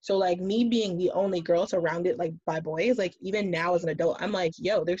 So like, me being the only girl surrounded like by boys, like even now as an adult, I'm like,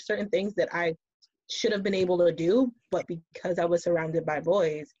 yo, there's certain things that I should have been able to do, but because I was surrounded by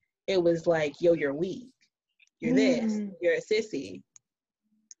boys, it was like, yo, you're weak, you're this, you're a sissy.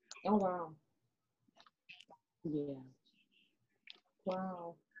 Oh wow. Yeah.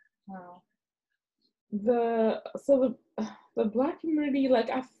 Wow. The Black community, like,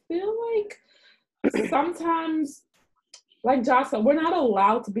 I feel like sometimes, like Josh said, we're not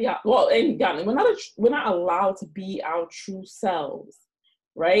allowed to be we're not allowed to be our true selves,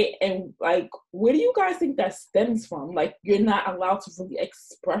 right? And like, where do you guys think that stems from? Like, you're not allowed to really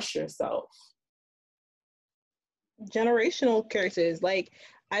express yourself. Generational curses. Like,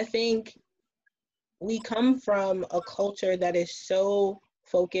 I think we come from a culture that is so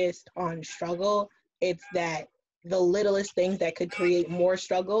focused on struggle. It's that the littlest things that could create more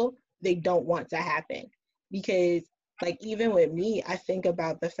struggle, they don't want to happen. Because like, even with me, I think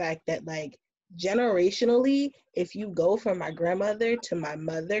about the fact that like, generationally, if you go from my grandmother to my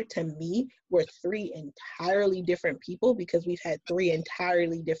mother to me, we're 3 entirely different people because we've had 3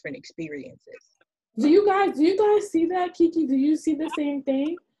 entirely different experiences. Do you guys see that, Kiki? Do you see the same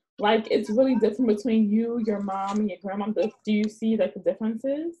thing? Like, it's really different between you, your mom, and your grandma. Do you see like the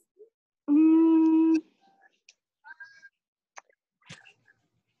differences?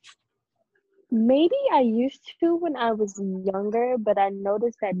 Maybe I used to when I was younger, but I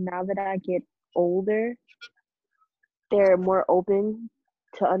noticed that now that I get older, they're more open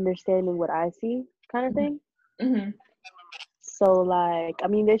to understanding what I see, kind of thing. Mm-hmm. So, like, I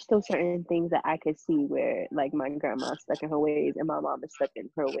mean, there's still certain things that I could see where, like, my grandma's stuck in her ways and my mom is stuck in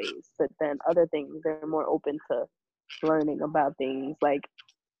her ways. But then other things, they're more open to learning about things. Like,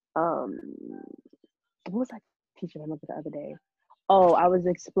 what was I teaching my mother the other day? Oh, I was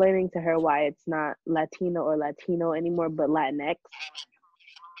explaining to her why it's not Latino or Latino anymore, but Latinx.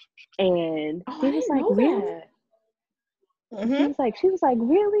 And she was like, really? She was like,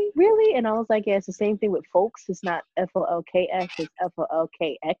 really? Really? And I was like, yeah, it's the same thing with folks. It's not FOLKS, it's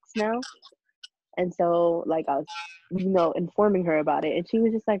FOLKX now. And so, like, I was, informing her about it. And she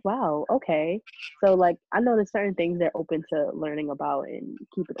was just like, wow, okay. So, like, I know there's certain things they're open to learning about and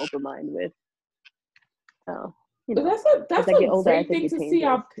keep an open mind with. So, But that's a great thing to see.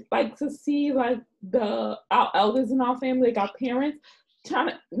 Our elders in our family, like our parents, trying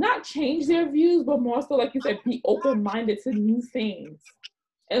to not change their views, but more so, like you said, be open-minded to new things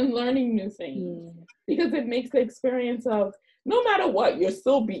and learning new things, because it makes the experience of, no matter what,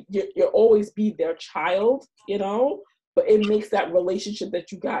 you'll always be their child, but it makes that relationship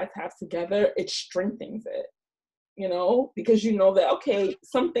that you guys have together, it strengthens it, because you know that, okay,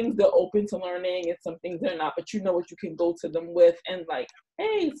 some things they're open to learning and some things they're not, but you know what you can go to them with, and like,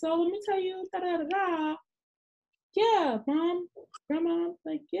 hey, so let me tell you, da-da-da-da. Yeah, mom, grandma,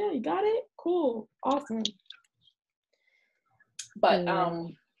 like, yeah, you got it? Cool, awesome. But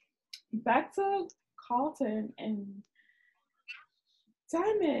back to Carlton and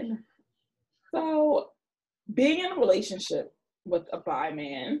Simon. So, being in a relationship with a bi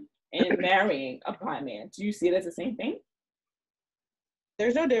man and marrying a bi man, do you see it as the same thing?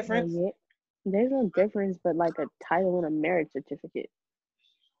 There's no difference. There's no difference, but like a title and a marriage certificate.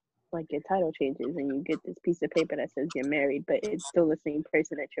 Like, your title changes and you get this piece of paper that says you're married, but it's still the same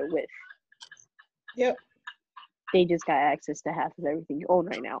person that you're with. Yep. They just got access to half of everything you own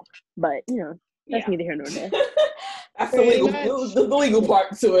right now. But, that's neither here nor there. That's the legal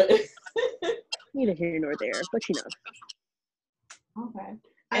part to it. Neither here nor there, but Okay.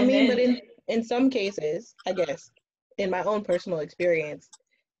 But in some cases, I guess, in my own personal experience,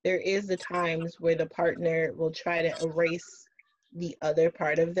 there is the times where the partner will try to erase the other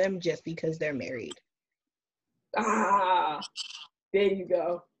part of them just because they're married. Ah, there you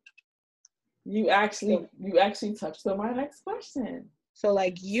go. You actually touched on my next question. So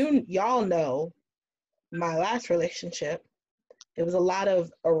like y'all know my last relationship, there was a lot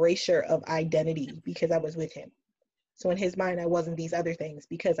of erasure of identity because I was with him. So in his mind, I wasn't these other things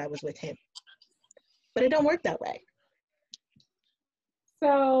because I was with him. But it don't work that way.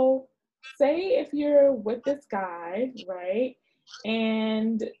 So say if you're with this guy, right?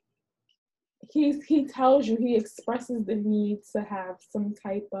 And he tells you, he expresses the need to have some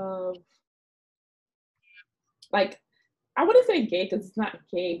type of, like, I wouldn't say gay because it's not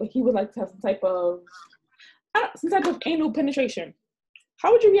gay, but he would like to have some type of anal penetration.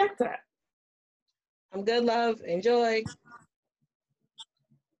 How would you react to that? I'm good, love, enjoy.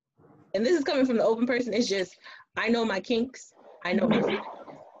 And this is coming from the open person. It's just, I know my kinks. I know my feelings.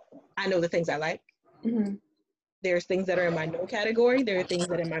 I know the things I like. Mm-hmm. There's things that are in my no category. There are things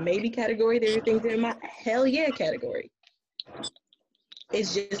that are in my maybe category. There are things that are in my hell yeah category.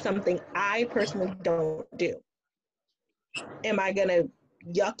 It's just something I personally don't do. Am I going to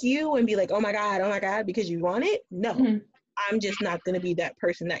yuck you and be like, oh my God, because you want it? No. Mm-hmm. I'm just not going to be that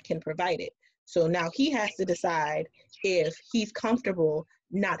person that can provide it. So now he has to decide if he's comfortable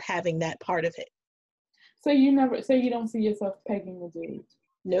not having that part of it. So you don't see yourself pegging the dude?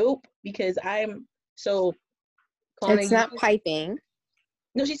 Nope, because it's not piping.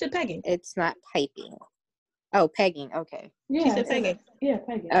 No, she said pegging. It's not piping. Oh, pegging. Okay. Yeah, she said pegging. Yeah,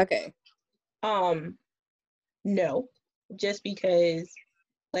 pegging. Okay. No, just because,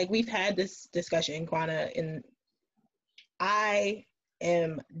 like, we've had this discussion, Quana, and I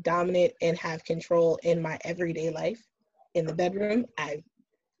am dominant and have control in my everyday life. In the bedroom, I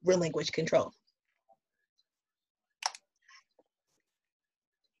relinquish control.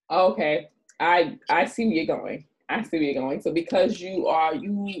 Okay, I see where you're going. So because you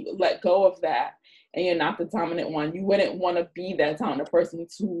let go of that and you're not the dominant one, you wouldn't want to be that dominant person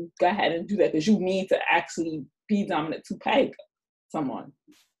to go ahead and do that because you need to actually be dominant to peg someone.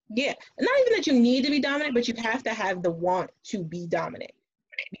 Yeah, not even that you need to be dominant, but you have to have the want to be dominant.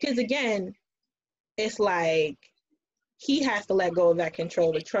 Because again, it's like he has to let go of that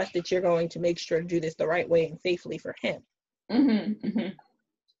control to trust that you're going to make sure to do this the right way and safely for him. Mm-hmm, mm-hmm.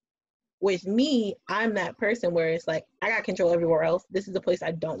 With me, I'm that person where it's like, I got control everywhere else. This is the place I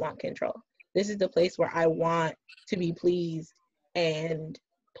don't want control. This is the place where I want to be pleased and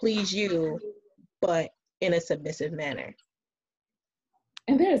please you, but in a submissive manner.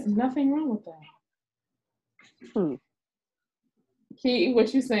 And there's nothing wrong with that. Key,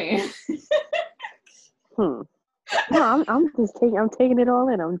 what you saying? No, I'm taking it all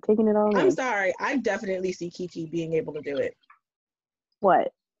in. I'm sorry. I definitely see Kiki being able to do it.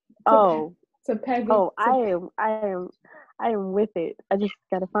 What? To peg. I am with it. I just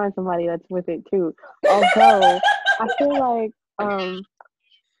gotta find somebody that's with it too. Although I feel like I'm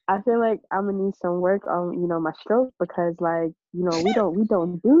gonna need some work on, my stroke because we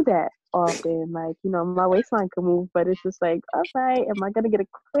don't do that often. Like, my waistline can move, but it's just like, all right, am I gonna get a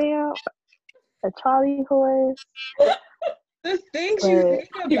cramp? A Charlie horse? The things you think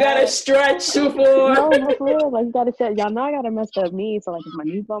about. You gotta stretch before. No, but for real, like, you gotta stretch. Y'all know I got a messed up knee, so like, if my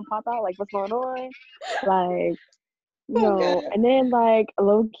knee's gonna pop out, like, what's going on? Like, and then like,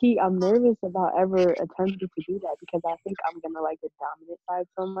 low key, I'm nervous about ever attempting to do that because I think I'm gonna like the dominant side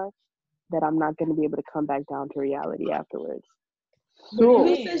so much that I'm not gonna be able to come back down to reality afterwards. So,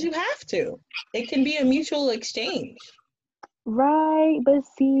 who says you have to? It can be a mutual exchange. Right, but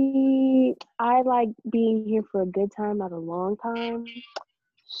see, I like being here for a good time, not a long time.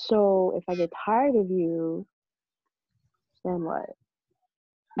 So if I get tired of you, then what?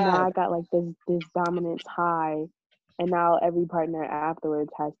 Now I got like this dominance high, and now every partner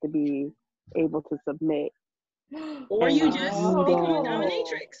afterwards has to be able to submit. Or you just become a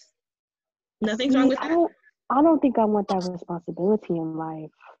dominatrix. Nothing's wrong with that. I don't think I want that responsibility in life.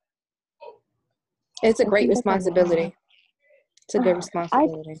 It's a great responsibility. It's a good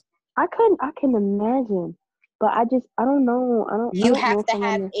responsibility. I can imagine, but I don't know. You have to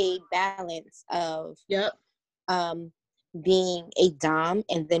have a balance of being a dom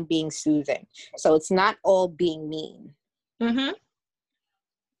and then being soothing. So it's not all being mean. Mm-hmm.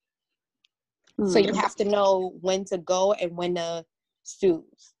 So you have to know when to go and when to soothe.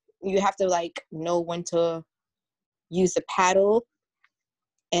 You have to like know when to use the paddle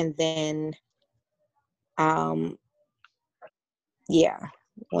and then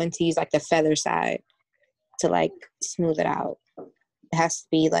when to use like the feather side to like smooth it out. It has to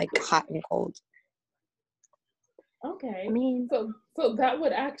be like hot and cold. Okay. I mean, so that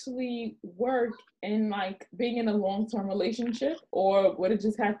would actually work in like being in a long-term relationship, or would it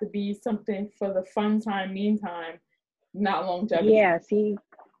just have to be something for the fun time, meantime, not longevity? yeah, see,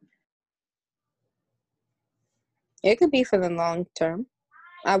 It could be for the long term.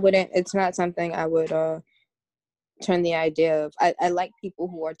 It's not something I would turn the idea of. I like people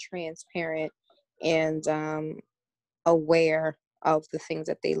who are transparent and aware of the things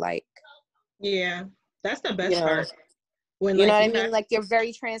that they like. Yeah, that's the You best know, part. When you know like what I you mean? have, Like you're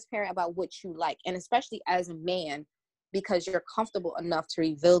very transparent about what you like, and especially as a man, because you're comfortable enough to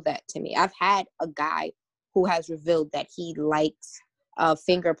reveal that to me. I've had a guy who has revealed that he likes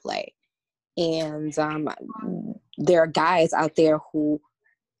finger play, and there are guys out there who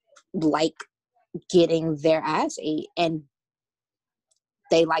like getting their ass ate, and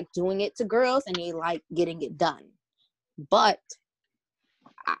they like doing it to girls, and they like getting it done. But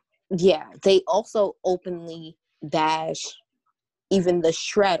yeah, they also openly bash even the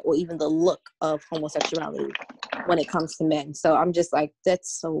shred or even the look of homosexuality when it comes to men. So I'm just like,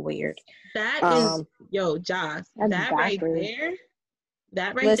 that's so weird. that is, yo, Josh, that's that right backwards. there,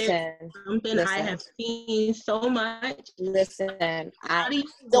 that right there Listen, is something I have seen so much. listen. How do you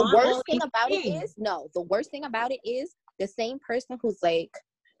The want all worst thing these about it things? is, the worst thing about it is the same person who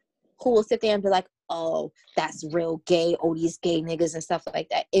will sit there and be like, oh, that's real gay, oh, these gay niggas and stuff like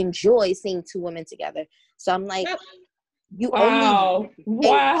that, enjoy seeing two women together. So I'm like, Yep. you only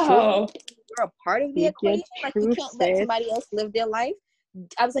Wow. you're a part of the Speak your equation. Like you truth, can't let sis. somebody else live their life.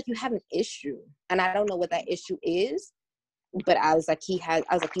 I was like, you have an issue, and I don't know what that issue is, but I was like, you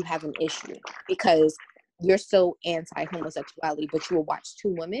have an issue because you're so anti-homosexuality, but you will watch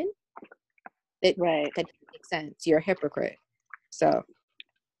two women. Right. That doesn't make sense. You're a hypocrite. So,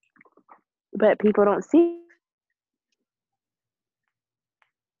 But people don't see.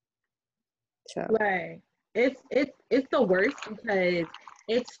 Right. It's the worst because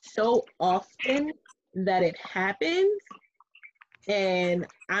it's so often that it happens, and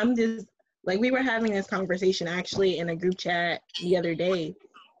I'm just like, we were having this conversation actually in a group chat the other day,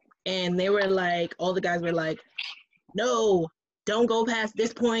 and they were like, all the guys were like, no, don't go past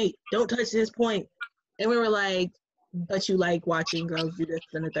this point, don't touch this point, and we were like, but you like watching girls do this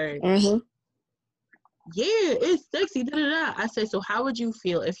and the third. mm-hmm. Yeah, it's sexy. Da, da, da. I said, so how would you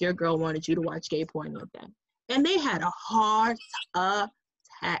feel if your girl wanted you to watch gay porn with them? And they had a heart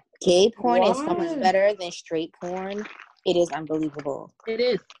attack. Gay porn is so much What? better than straight porn. It is unbelievable. It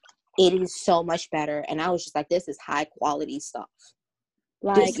is. It is so much better, and I was just like, this is high quality stuff.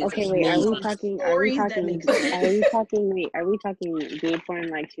 Like, This is okay, wait, are we amazing. talking Stories that make sense. are we talking gay porn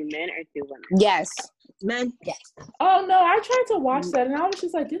like to men or to women? Yes. Men. Yes. Oh no, I tried to watch that and I was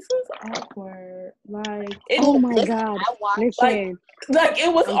just like, this is awkward. Like Oh my listen, god. I watched Listen, like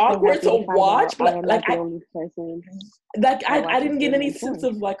it was I'm so awkward happy to to find watch, out I but am like not the only person. I watches didn't get gay any men sense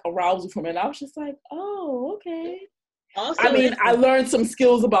porn. of like arousal from it. I was just like, oh, okay. Also, I mean, I learned some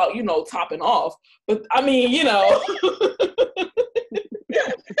skills about, topping off, but I mean,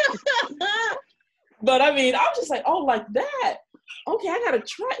 but I mean, I was just like, oh, like that. Okay, I gotta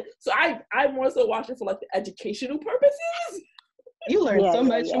try. So I more so watch it for like the educational purposes. you learn Yeah, so yeah,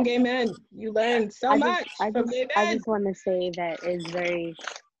 much yeah. from gay men. You learn so much from gay I men. just want to say that it's very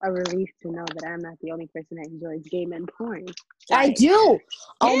a relief to know that I'm not the only person that enjoys gay men porn. I Like, do.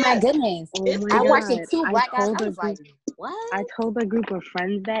 Oh my Yeah. goodness. oh It's my I cool. watched god! it too, I black guys. told I a was like, group, what? I told a group of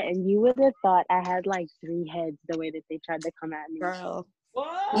friends that, and you would have thought I had like 3 heads the way that they tried to come at me. Girl.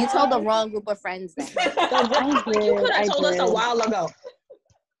 What? You told the wrong group of friends then. You could have told us a did. while ago.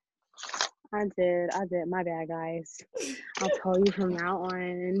 I did. My bad, guys. I'll tell you from now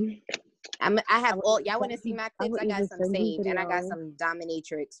on. I have all y'all want to see my I clips? will I got even some send you saved, and I got videos. some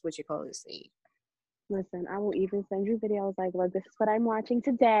dominatrix, what you call it, saved. Listen, I will even send you videos like, look, this is what I'm watching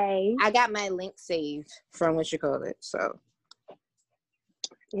today. I got my link saved from what you call it, so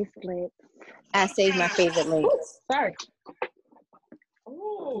It's lit. I saved my favorite links. Sorry.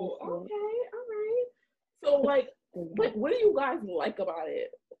 Oh, okay, all right. So, like, what do you guys like about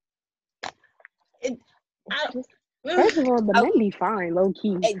it? First of all, the men be fine, low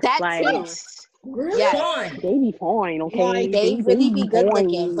key. That like, too. Really? Yes. Fine. they be fine, okay? Like, They really be good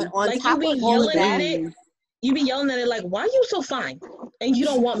looking, fine. but on Like, top you be of all of yelling at that, it. You be yelling at it like, why you so fine? And you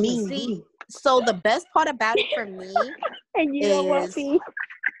don't want me. see, so the best part about it for me And you don't want me.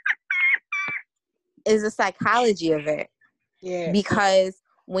 is the psychology of it. Yeah. Because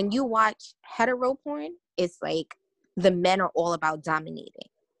when you watch hetero porn, it's like the men are all about dominating.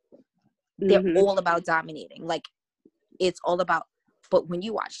 They're all about dominating. Like, it's all about, but when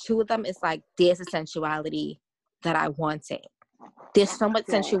you watch two of them, it's like, there's a sensuality that I wanted. There's so much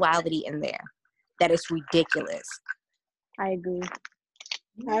sensuality in there that is ridiculous. I agree.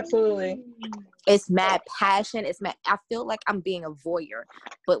 Absolutely. It's mad passion. It's mad. I feel like I'm being a voyeur,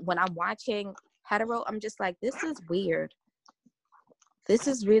 but when I'm watching hetero, I'm just like, this is weird. This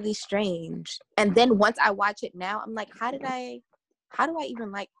is really strange. And then once I watch it now, I'm like, how do I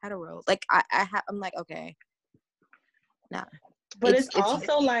even like hetero? Like I'm like, okay, nah. But it's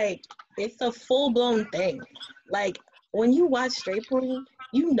also like, it's a full blown thing. Like when you watch straight porn,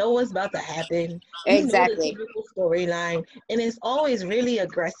 you know what's about to happen. You Exactly. know the typical storyline, and it's always really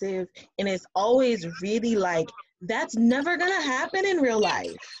aggressive, and it's always really like, that's never gonna happen in real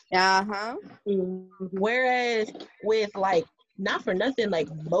life. Uh-huh. Mm-hmm. Whereas with like, not for nothing, like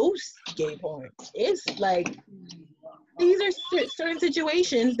most gay porn, it's like, these are certain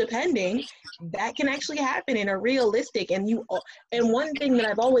situations, depending, that can actually happen and are realistic. And one thing that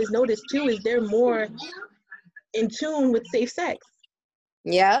I've always noticed too is they're more in tune with safe sex.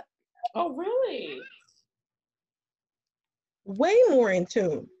 Yep. Oh, really? Way more in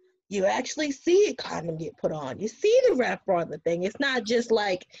tune. You actually see a condom get put on. You see the wrapper on the thing. It's not just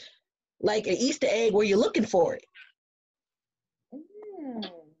like an Easter egg where you're looking for it.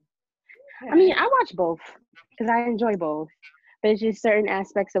 I mean, I watch both because I enjoy both. But it's just certain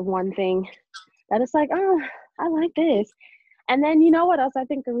aspects of one thing that it's like, oh, I like this. And then you know what else? I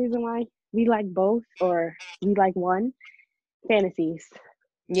think the reason why we like both or we like one, fantasies.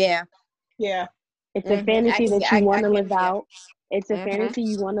 Yeah. Yeah. It's a fantasy that you want to live out. It's a Mhm. fantasy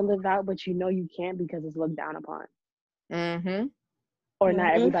you want to live out, but you know you can't because it's looked down upon. Mm-hmm. Or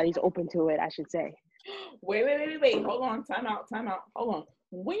not everybody's open to it, I should say. Wait. Hold on. Time out. Hold on.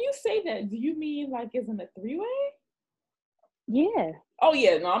 When you say that, do you mean like it's in a three-way? Yeah. Oh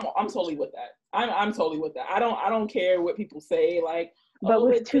yeah, no, I'm totally with that. I'm totally with that. I don't care what people say. Like, but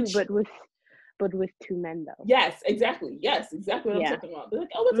with two men though. Yes, exactly. What I'm talking about. They're like,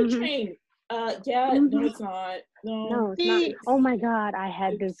 oh, it's a train. No, it's not. No, it's not. Oh my God, I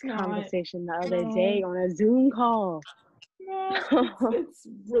had this conversation the other day on a Zoom call. No, it's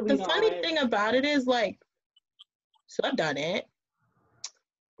really the funny thing about it is, like, so I've done it.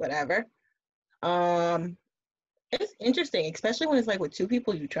 Whatever. It's interesting, especially when it's like with two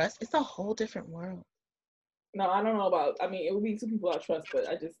people you trust. It's a whole different world. No, I don't know about. I mean, it would be two people I trust, but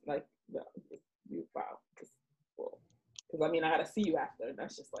I just like, wow. Because I mean, I gotta see you after, and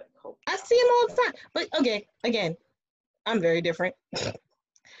that's just like, hope. I see him all the time. But okay, again, I'm very different.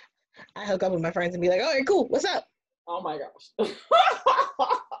 I hook up with my friends and be like, all right, cool, what's up? Oh my gosh.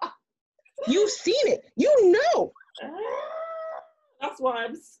 You've seen it. You know. That's why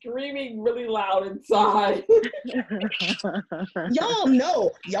I'm screaming really loud inside. Y'all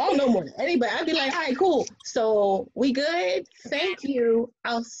know more than anybody. I'd be like, all right, cool. So we good? Thank you.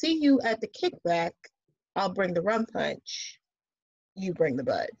 I'll see you at the kickback. I'll bring the rum punch. You bring the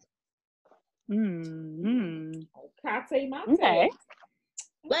bud. Mm-hmm. Okay.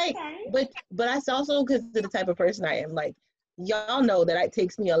 Like, but that's also because of the type of person I am. Like, y'all know that it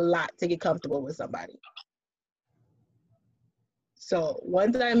takes me a lot to get comfortable with somebody. So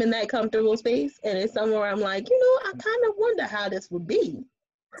once I'm in that comfortable space and it's somewhere I'm like, I kind of wonder how this would be.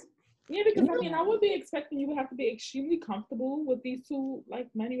 Yeah, because I mean, I would be expecting you to have to be extremely comfortable with these two, like,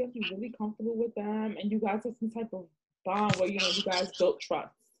 men. You have to be really comfortable with them, and you guys have some type of bond where you guys built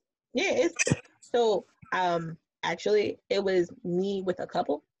trust. Yeah, so actually it was me with a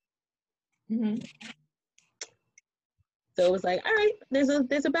couple. Mm-hmm. So it was like, all right, there's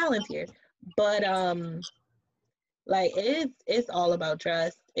a balance here, but like it's all about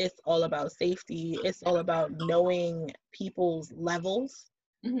trust. It's all about safety. It's all about knowing people's levels.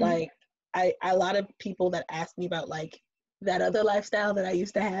 Mm-hmm. Like a lot of people that ask me about like that other lifestyle that I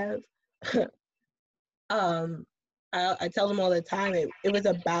used to have. I tell them all the time it was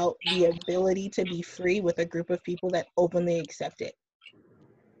about the ability to be free with a group of people that openly accept it.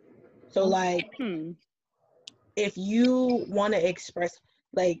 So like if you want to express,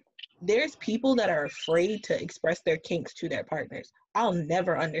 like, there's people that are afraid to express their kinks to their partners. I'll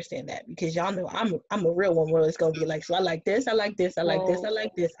never understand that because y'all know I'm a real one where it's gonna be like, so I like this, I like this, I like this, I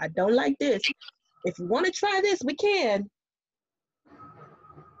like this, I don't like this. If you want to try this, we can.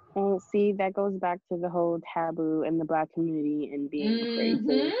 And see, that goes back to the whole taboo in the Black community and being afraid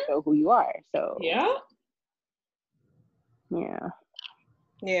to show who you are. So yeah.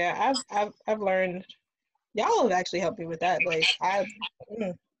 I've learned. Y'all have actually helped me with that. Like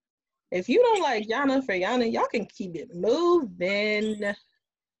if you don't like Yana for Yana, y'all can keep it moving.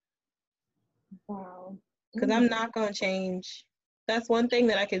 Wow. Because I'm not gonna change. That's one thing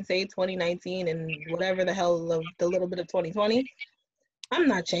that I can say 2019 and whatever the hell of the little bit of 2020. I'm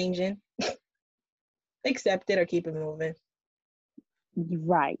not changing. Accept it or keep it moving.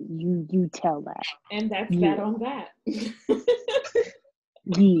 Right. You tell that. And that's Yeah. that on that.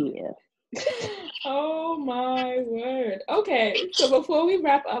 Yeah. Oh my word. Okay, so before we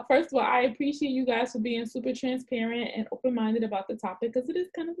wrap up, first of all, I appreciate you guys for being super transparent and open-minded about the topic because it is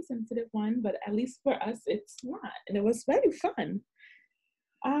kind of a sensitive one, but at least for us, it's not. And it was very fun.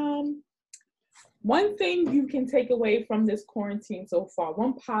 One thing you can take away from this quarantine so far,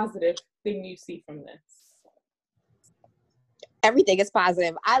 one positive thing you see from this. Everything is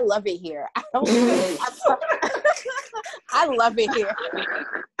positive. I love it here. I love it here.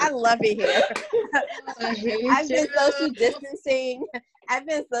 I love it here. I've been social distancing. I've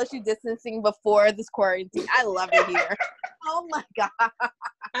been social distancing before this quarantine. I love it here. Oh my God.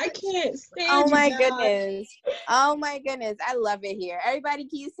 I can't stand Oh my you, goodness. Oh my goodness. I love it here. Everybody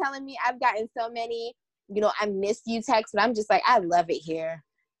keeps telling me I've gotten so many, I missed you texts, but I'm just like, I love it here.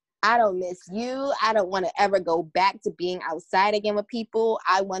 I don't miss you. I don't want to ever go back to being outside again with people.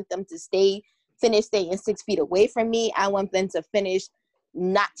 I want them to finish staying 6 feet away from me. I want them to finish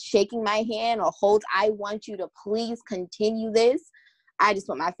not shaking my hand or hold. I want you to please continue this. I just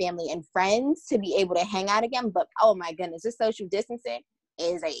want my family and friends to be able to hang out again. But oh my goodness, this social distancing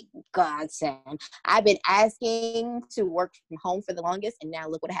is a godsend. I've been asking to work from home for the longest, and now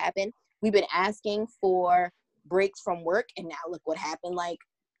look what happened. We've been asking for breaks from work, and now look what happened. Like,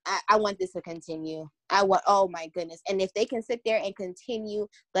 I want this to continue. Oh my goodness. And if they can sit there and continue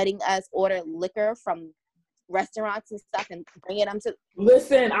letting us order liquor from restaurants and stuff and bring it to.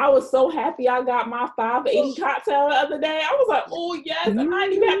 Listen, I was so happy I got my 580 cocktail the other day. I was like, oh yes, I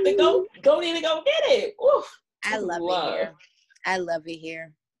might even have to go in and go get it. Oof. I love it here. I love it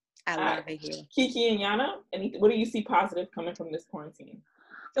here. I love it here. Kiki and Yana, what do you see positive coming from this quarantine?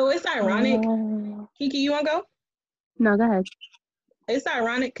 So it's ironic. Kiki, you want to go? No, go ahead. It's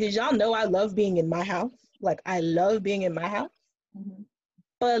ironic because y'all know I love being in my house. Like, I love being in my house. Mm-hmm.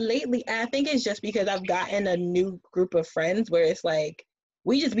 But lately, I think it's just because I've gotten a new group of friends where it's like,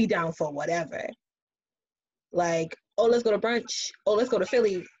 we just be down for whatever. Like, oh, let's go to brunch. Oh, let's go to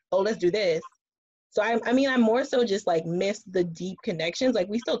Philly. Oh, let's do this. So, I mean, I more so just, like, miss the deep connections. Like,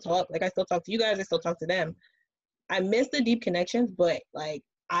 we still talk. Like, I still talk to you guys. I still talk to them. I miss the deep connections, but, like,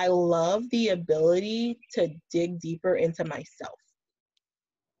 I love the ability to dig deeper into myself.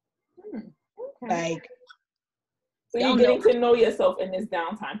 Okay. Like, so you're getting to know yourself in this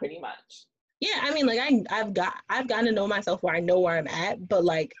downtime pretty much. Yeah, I mean, like, I've gotten to know myself where I know where I'm at, but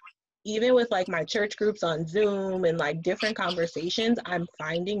like, even with like my church groups on Zoom and like different conversations, I'm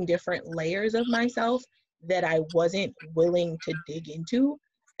finding different layers of myself that I wasn't willing to dig into.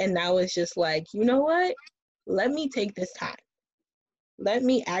 And now it's just like, you know what? Let me take this time. Let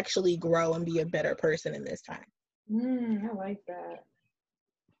me actually grow and be a better person in this time. I like that.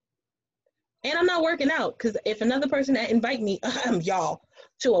 And I'm not working out because if another person that invite me, y'all,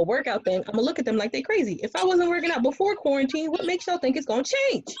 to a workout thing, I'm gonna look at them like they crazy. If I wasn't working out before quarantine, what makes y'all think it's gonna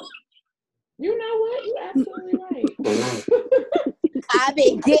change? You know what? You're absolutely right. I've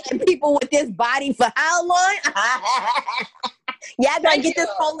been getting people with this body for how long? Yeah, I gotta get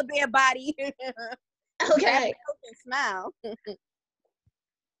this polar bear body. Okay. Smile.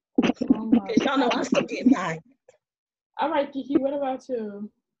 Y'all know I'm still getting mine. All right, Kiki, what about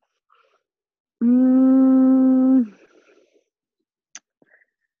you?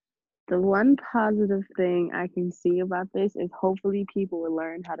 The one positive thing I can see about this is hopefully people will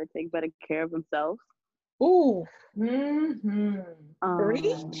learn how to take better care of themselves. Ooh. Reach.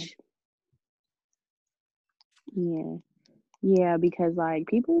 Yeah, because like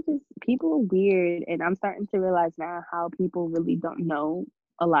people are weird, and I'm starting to realize now how people really don't know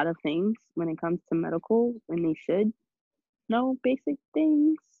a lot of things when it comes to medical when they should know basic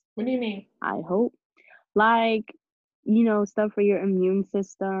things. What do you mean? I hope. Like, stuff for your immune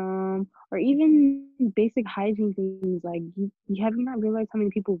system, or even basic hygiene things. Like, you have you not realized how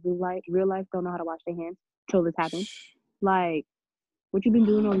many people real life don't know how to wash their hands till this happens? Like, what you been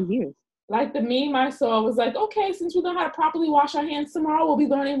doing all these years? Like the meme I saw was like, okay, since we learn how to properly wash our hands tomorrow, we'll be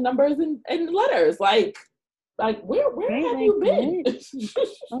learning numbers and letters. Like where have you been?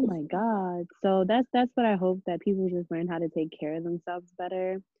 Oh my God. So that's what I hope, that people just learn how to take care of themselves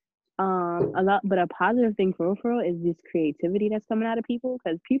better. But a positive thing for real is this creativity that's coming out of people,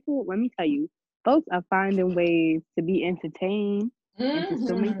 because people, let me tell you, folks are finding ways to be entertained and to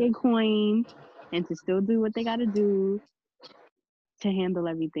still make their coins and to still do what they got to do to handle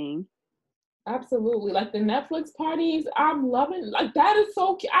everything. Absolutely. Like the Netflix parties, I'm loving. Like, that is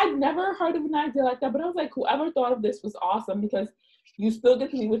so cute. I'd never heard of an idea like that, but I was like, whoever thought of this was awesome, because you still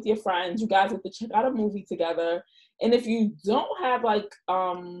get to be with your friends. You guys get to check out a movie together. And if you don't have like,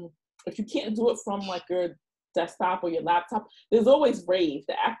 if you can't do it from like your desktop or your laptop, there's always Rave,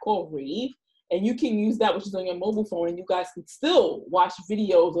 the app called Rave, and you can use that, which is on your mobile phone, and you guys can still watch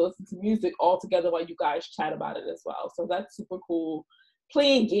videos or listen to music all together while you guys chat about it as well. So that's super cool.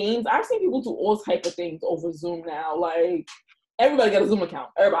 Playing games. I've seen people do all type of things over Zoom now. Like, everybody got a Zoom account.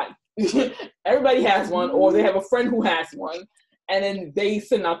 Everybody. Everybody has one, or they have a friend who has one, and then they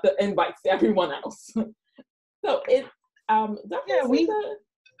send out the invites to everyone else. So it definitely the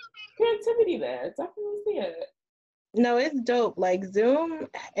creativity there. Definitely see it. No, it's dope. Like Zoom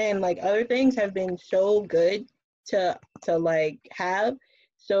and like other things have been so good to like have.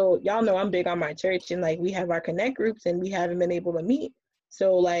 So y'all know I'm big on my church, and like we have our connect groups and we haven't been able to meet.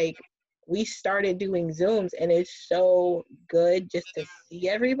 So like we started doing Zooms, and it's so good just to see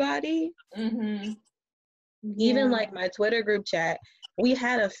everybody. Mm-hmm. Even like my Twitter group chat, we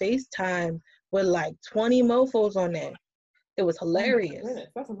had a FaceTime with like 20 mofos on there. It was hilarious. Oh,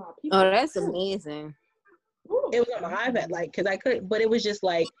 that's a lot of people. Oh, that's amazing. It was on my iPad, like, because I couldn't, but it was just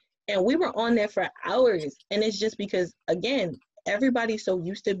like, and we were on there for hours. And it's just because, again, everybody's so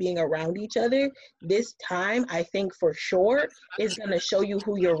used to being around each other. This time, I think for sure, is going to show you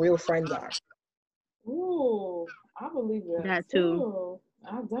who your real friends are. Ooh, I believe that too.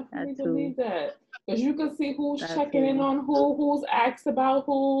 I definitely That believe that. Because you can see who's That checking in too. on who's asked about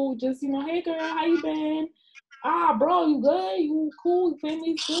who, just, hey girl, how you been? Bro, you good? You cool?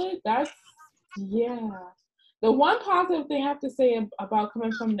 Family's good? That's, yeah. The one positive thing I have to say about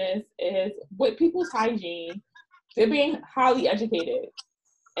coming from this is with people's hygiene, they're being highly educated.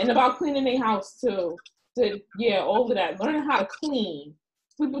 And about cleaning their house too. All of that. Learning how to clean.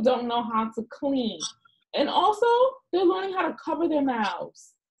 People don't know how to clean. And also, they're learning how to cover their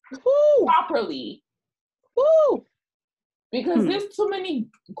mouths properly. Woo! Because there's too many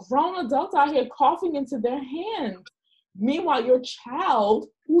grown adults out here coughing into their hands. Meanwhile, your child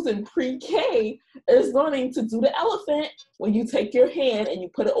who's in pre-K is learning to do the elephant when you take your hand and you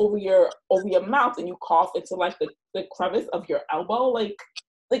put it over your mouth and you cough into like the crevice of your elbow. Like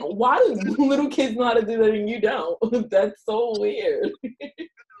why do little kids know how to do that and you don't? That's so weird.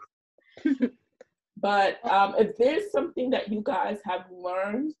 But if there's something that you guys have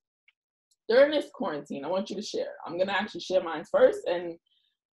learned during this quarantine, I want you to share. I'm gonna actually share mine first, and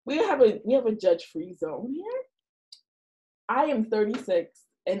we have a judge-free zone here. I am 36,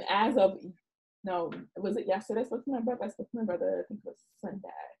 and as of was it yesterday? I spoke to my brother. I think it was Sunday.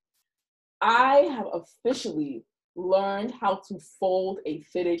 I have officially learned how to fold a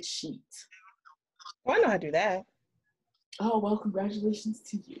fitted sheet. I know how to do that. Oh, well, congratulations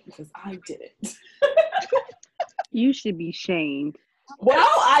to you, because I didn't. You should be shamed. Well,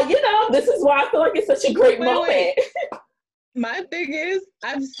 this is why I feel like it's such a great moment. Wait. My thing is,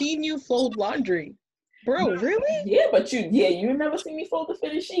 I've seen you fold laundry. Bro, really? Yeah, but you never seen me fold a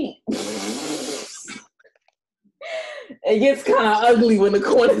fitted sheet. It gets kind of ugly when the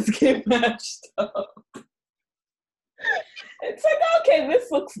corners get matched up. It's like, okay,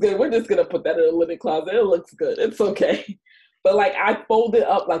 this looks good. We're just gonna put that in a linen closet. It looks good. It's okay. But like, I folded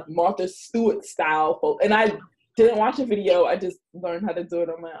up like Martha Stewart style fold, and I didn't watch a video. I just learned how to do it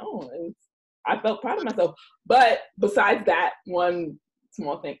on my own. I felt proud of myself. But besides that one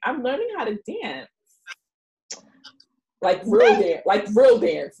small thing, I'm learning how to dance. Like real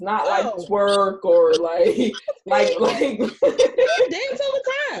dance, not like twerk or like dance all the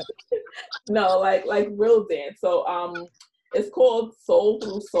time. No, like real dance. So it's called Soul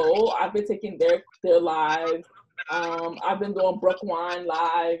Through Soul. I've been taking their live. I've been doing Brooklyn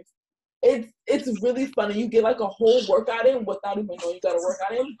live. It's really fun, and you get like a whole workout in without even knowing you got a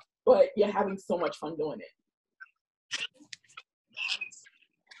workout in, but you're having so much fun doing it.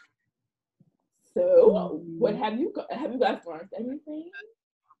 So, what have you guys learned anything?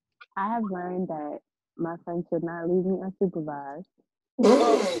 I have learned that my friends should not leave me unsupervised.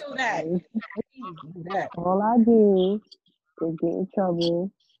 All I do is get in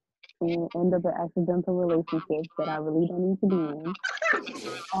trouble and end up in accidental relationships that I really don't need to be in.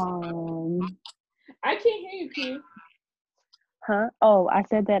 I can't hear you, P. Huh? Oh, I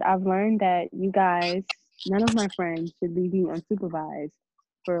said that I've learned that you guys, none of my friends should leave me unsupervised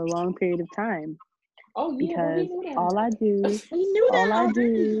for a long period of time. Oh yeah, because all I do is get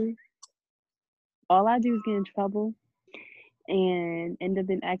in trouble and end up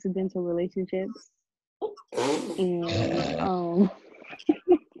in accidental relationships and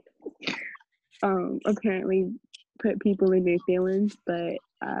apparently put people in their feelings. But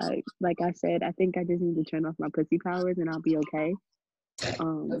like I said, I think I just need to turn off my pussy powers and I'll be okay.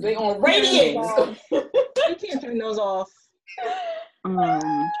 They on radios. You can't turn those off.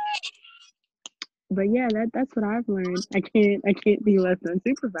 But yeah, that's what I've learned. I can't be left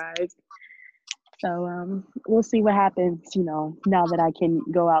unsupervised. So we'll see what happens, now that I can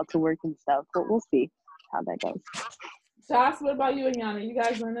go out to work and stuff. But we'll see how that goes. Josh, what about you and Yana? You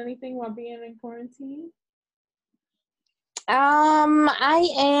guys learn anything while being in quarantine? I'm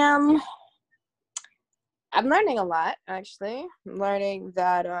learning a lot, actually. I'm learning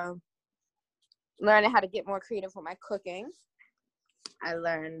how to get more creative with my cooking. I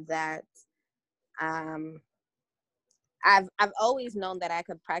learned that I've always known that I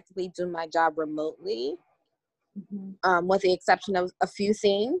could practically do my job remotely, with the exception of a few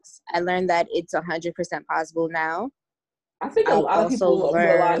things. I learned that it's 100% possible now. I think a lot of people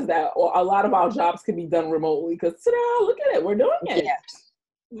realize that a lot of our jobs can be done remotely because look at it, we're doing it. Yeah.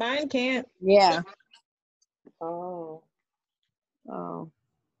 Mine can't. Yeah. Oh.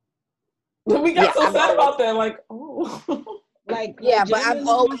 We got so sad about that, like, but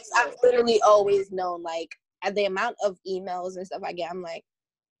I've literally always known, like, the amount of emails and stuff I get, I'm like,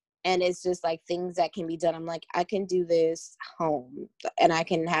 and it's just like things that can be done. I'm like, I can do this home and I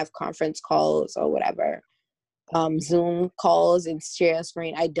can have conference calls or whatever, Zoom calls and share a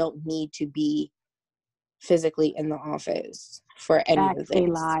screen. I don't need to be physically in the office for any of the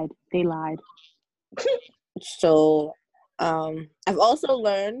things. They lied. So I've also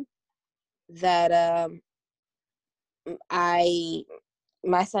learned that my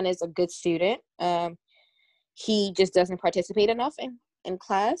son is a good student. He just doesn't participate enough in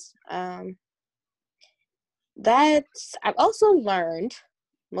class. I've also learned,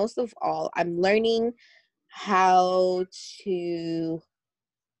 most of all, I'm learning how to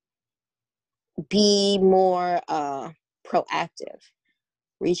be more proactive,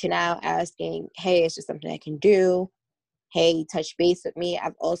 reaching out, asking, hey, is there something I can do? Hey, touch base with me.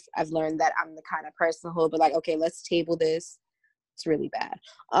 I've learned that I'm the kind of person who'll be like, okay, let's table this. It's really bad.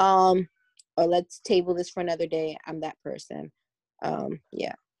 Or let's table this for another day. I'm that person.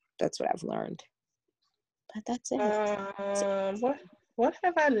 Yeah, that's what I've learned. But that's it. What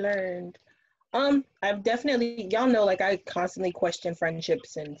have I learned? I've definitely, y'all know, like, I constantly question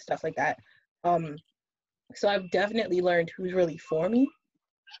friendships and stuff like that. So I've definitely learned who's really for me.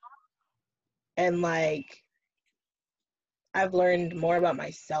 And, like, I've learned more about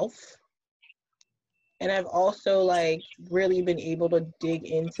myself. And I've also, like, really been able to dig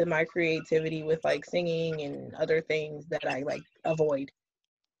into my creativity with, like, singing and other things that I, like, avoid.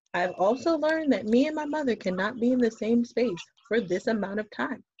 I've also learned that me and my mother cannot be in the same space for this amount of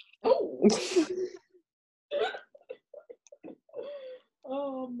time.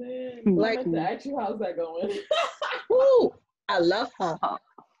 Oh man. Like, I meant to ask you, how's that going? Woo! I love her.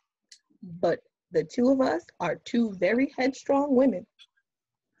 But the two of us are two very headstrong women.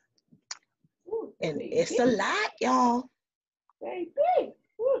 Ooh, and it's a lot, y'all. Baby.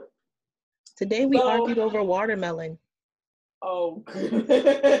 Today we argued over watermelon. Oh,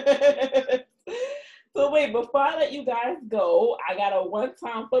 so wait, before I let you guys go, I got a one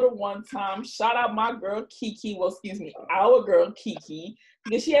time shout out my girl Kiki. Well, excuse me, our girl Kiki,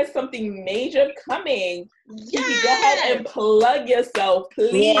 because she has something major coming. Yes! Kiki, go ahead and plug yourself,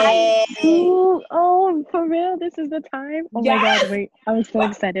 please. Oh, for real? This is the time? Oh my God, wait. I was so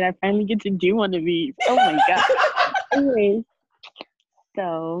excited. I finally get to do one of these. Oh my God. Anyways,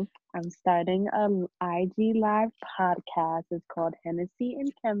 so I'm starting an IG Live podcast. It's called Hennessy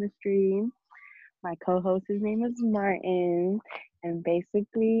and Chemistry. My co-host, his name is Martin. And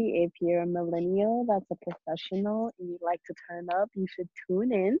basically, if you're a millennial that's a professional and you like to turn up, you should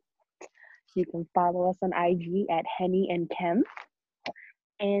tune in. You can follow us on IG at Henny and Chem.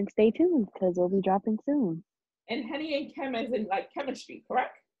 And stay tuned because we'll be dropping soon. And Henny and Chem is in, like, chemistry,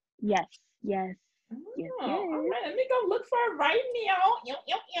 correct? Yes. All right, let me go look for it right now. Yo.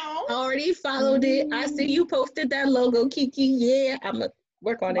 Already followed it. I see you posted that logo, Kiki. Yeah, I'm going to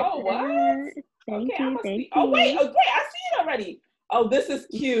work on it. Oh, what? Thank you. Oh, wait, I see it already. Oh, this is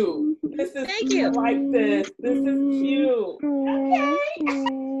cute. This is Thank you. Like this. This is cute. Okay.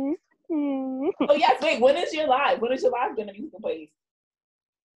 Oh, yes, wait, when is your live? When is your live going to be taking place?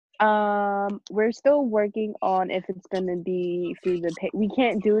 We're still working on if it's gonna be through the page. We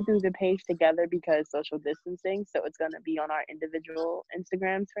can't do it through the page together because social distancing. So it's gonna be on our individual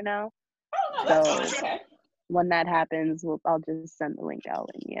Instagrams for now. Oh no, that's fine. Okay. When that happens, I'll just send the link out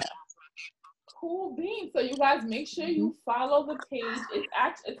and yeah. Cool beans. So you guys make sure you follow the page.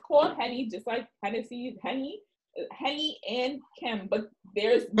 It's called Henny, just like Hennessy, Henny and Chem, but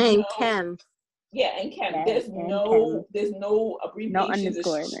there's Chem. Yeah, and Chem. Yeah, there's no abbreviation. No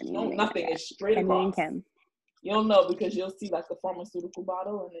underscores. No nothing. It's straight across. And Chem. You'll know because you'll see like the pharmaceutical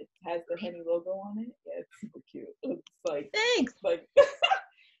bottle and it has the Henny logo on it. Yeah, it's super cute. It's like thanks. Like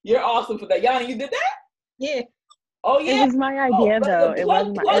you're awesome for that. Yanni, you did that? Yeah. Oh yeah. It was my idea though. It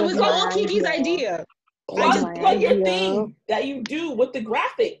was my. It was all Kiki's idea. Plug your thing that you do with the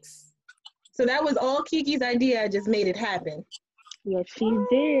graphics. So that was all Kiki's idea. I just made it happen. Yes, she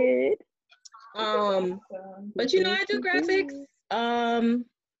did. But you know, I do graphics.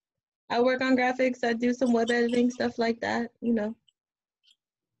 I work on graphics. I do some web editing, stuff like that. You know.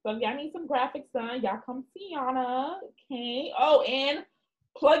 So if y'all need some graphics done, y'all come see Yana. Okay. Oh, and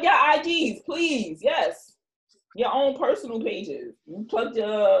plug your IGs, please. Yes. Your own personal pages. You plug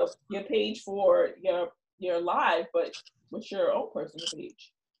your page for your live, but what's your own personal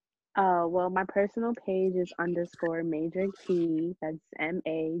page? Well, my personal page is _Major Key. That's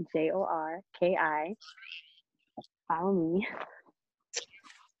MAJORKI. Follow me.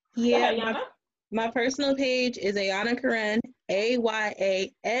 Yeah, my personal page is Ayana Karin,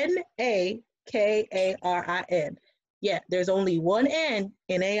 AYANAKARIN. Yeah, there's only one N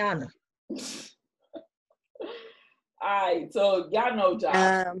in Ayana. All right, so y'all know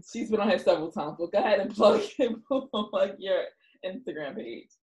Josh. She's been on here several times, but go ahead and plug your Instagram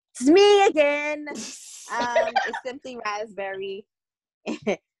page. It's me again. It's Simply Raspberry.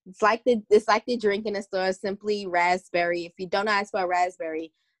 It's like the drink in the store, Simply Raspberry. If you don't know how to spell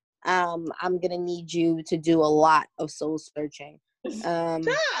raspberry, I'm gonna need you to do a lot of soul searching. But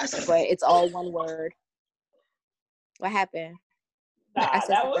it's all one word. What happened? I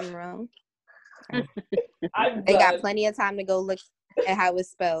said something wrong. They got plenty of time to go look at how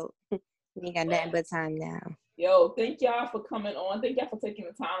it's spelled. We ain't got nothing but time now. Yo, thank y'all for coming on. Thank y'all for taking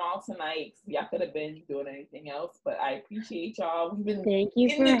the time out tonight. Y'all could have been doing anything else, but I appreciate y'all. We've been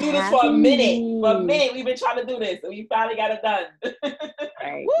getting to do this for a minute. For a minute, we've been trying to do this, and we finally got it done.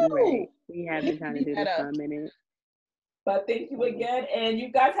 Right. We have been trying to do this for a minute. But thank you again, and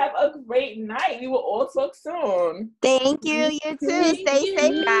you guys have a great night. We will all talk soon. Thank you. You too. Stay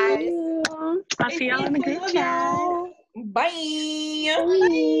safe, guys. I'll see y'all in the group chat. Bye.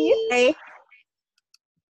 Bye.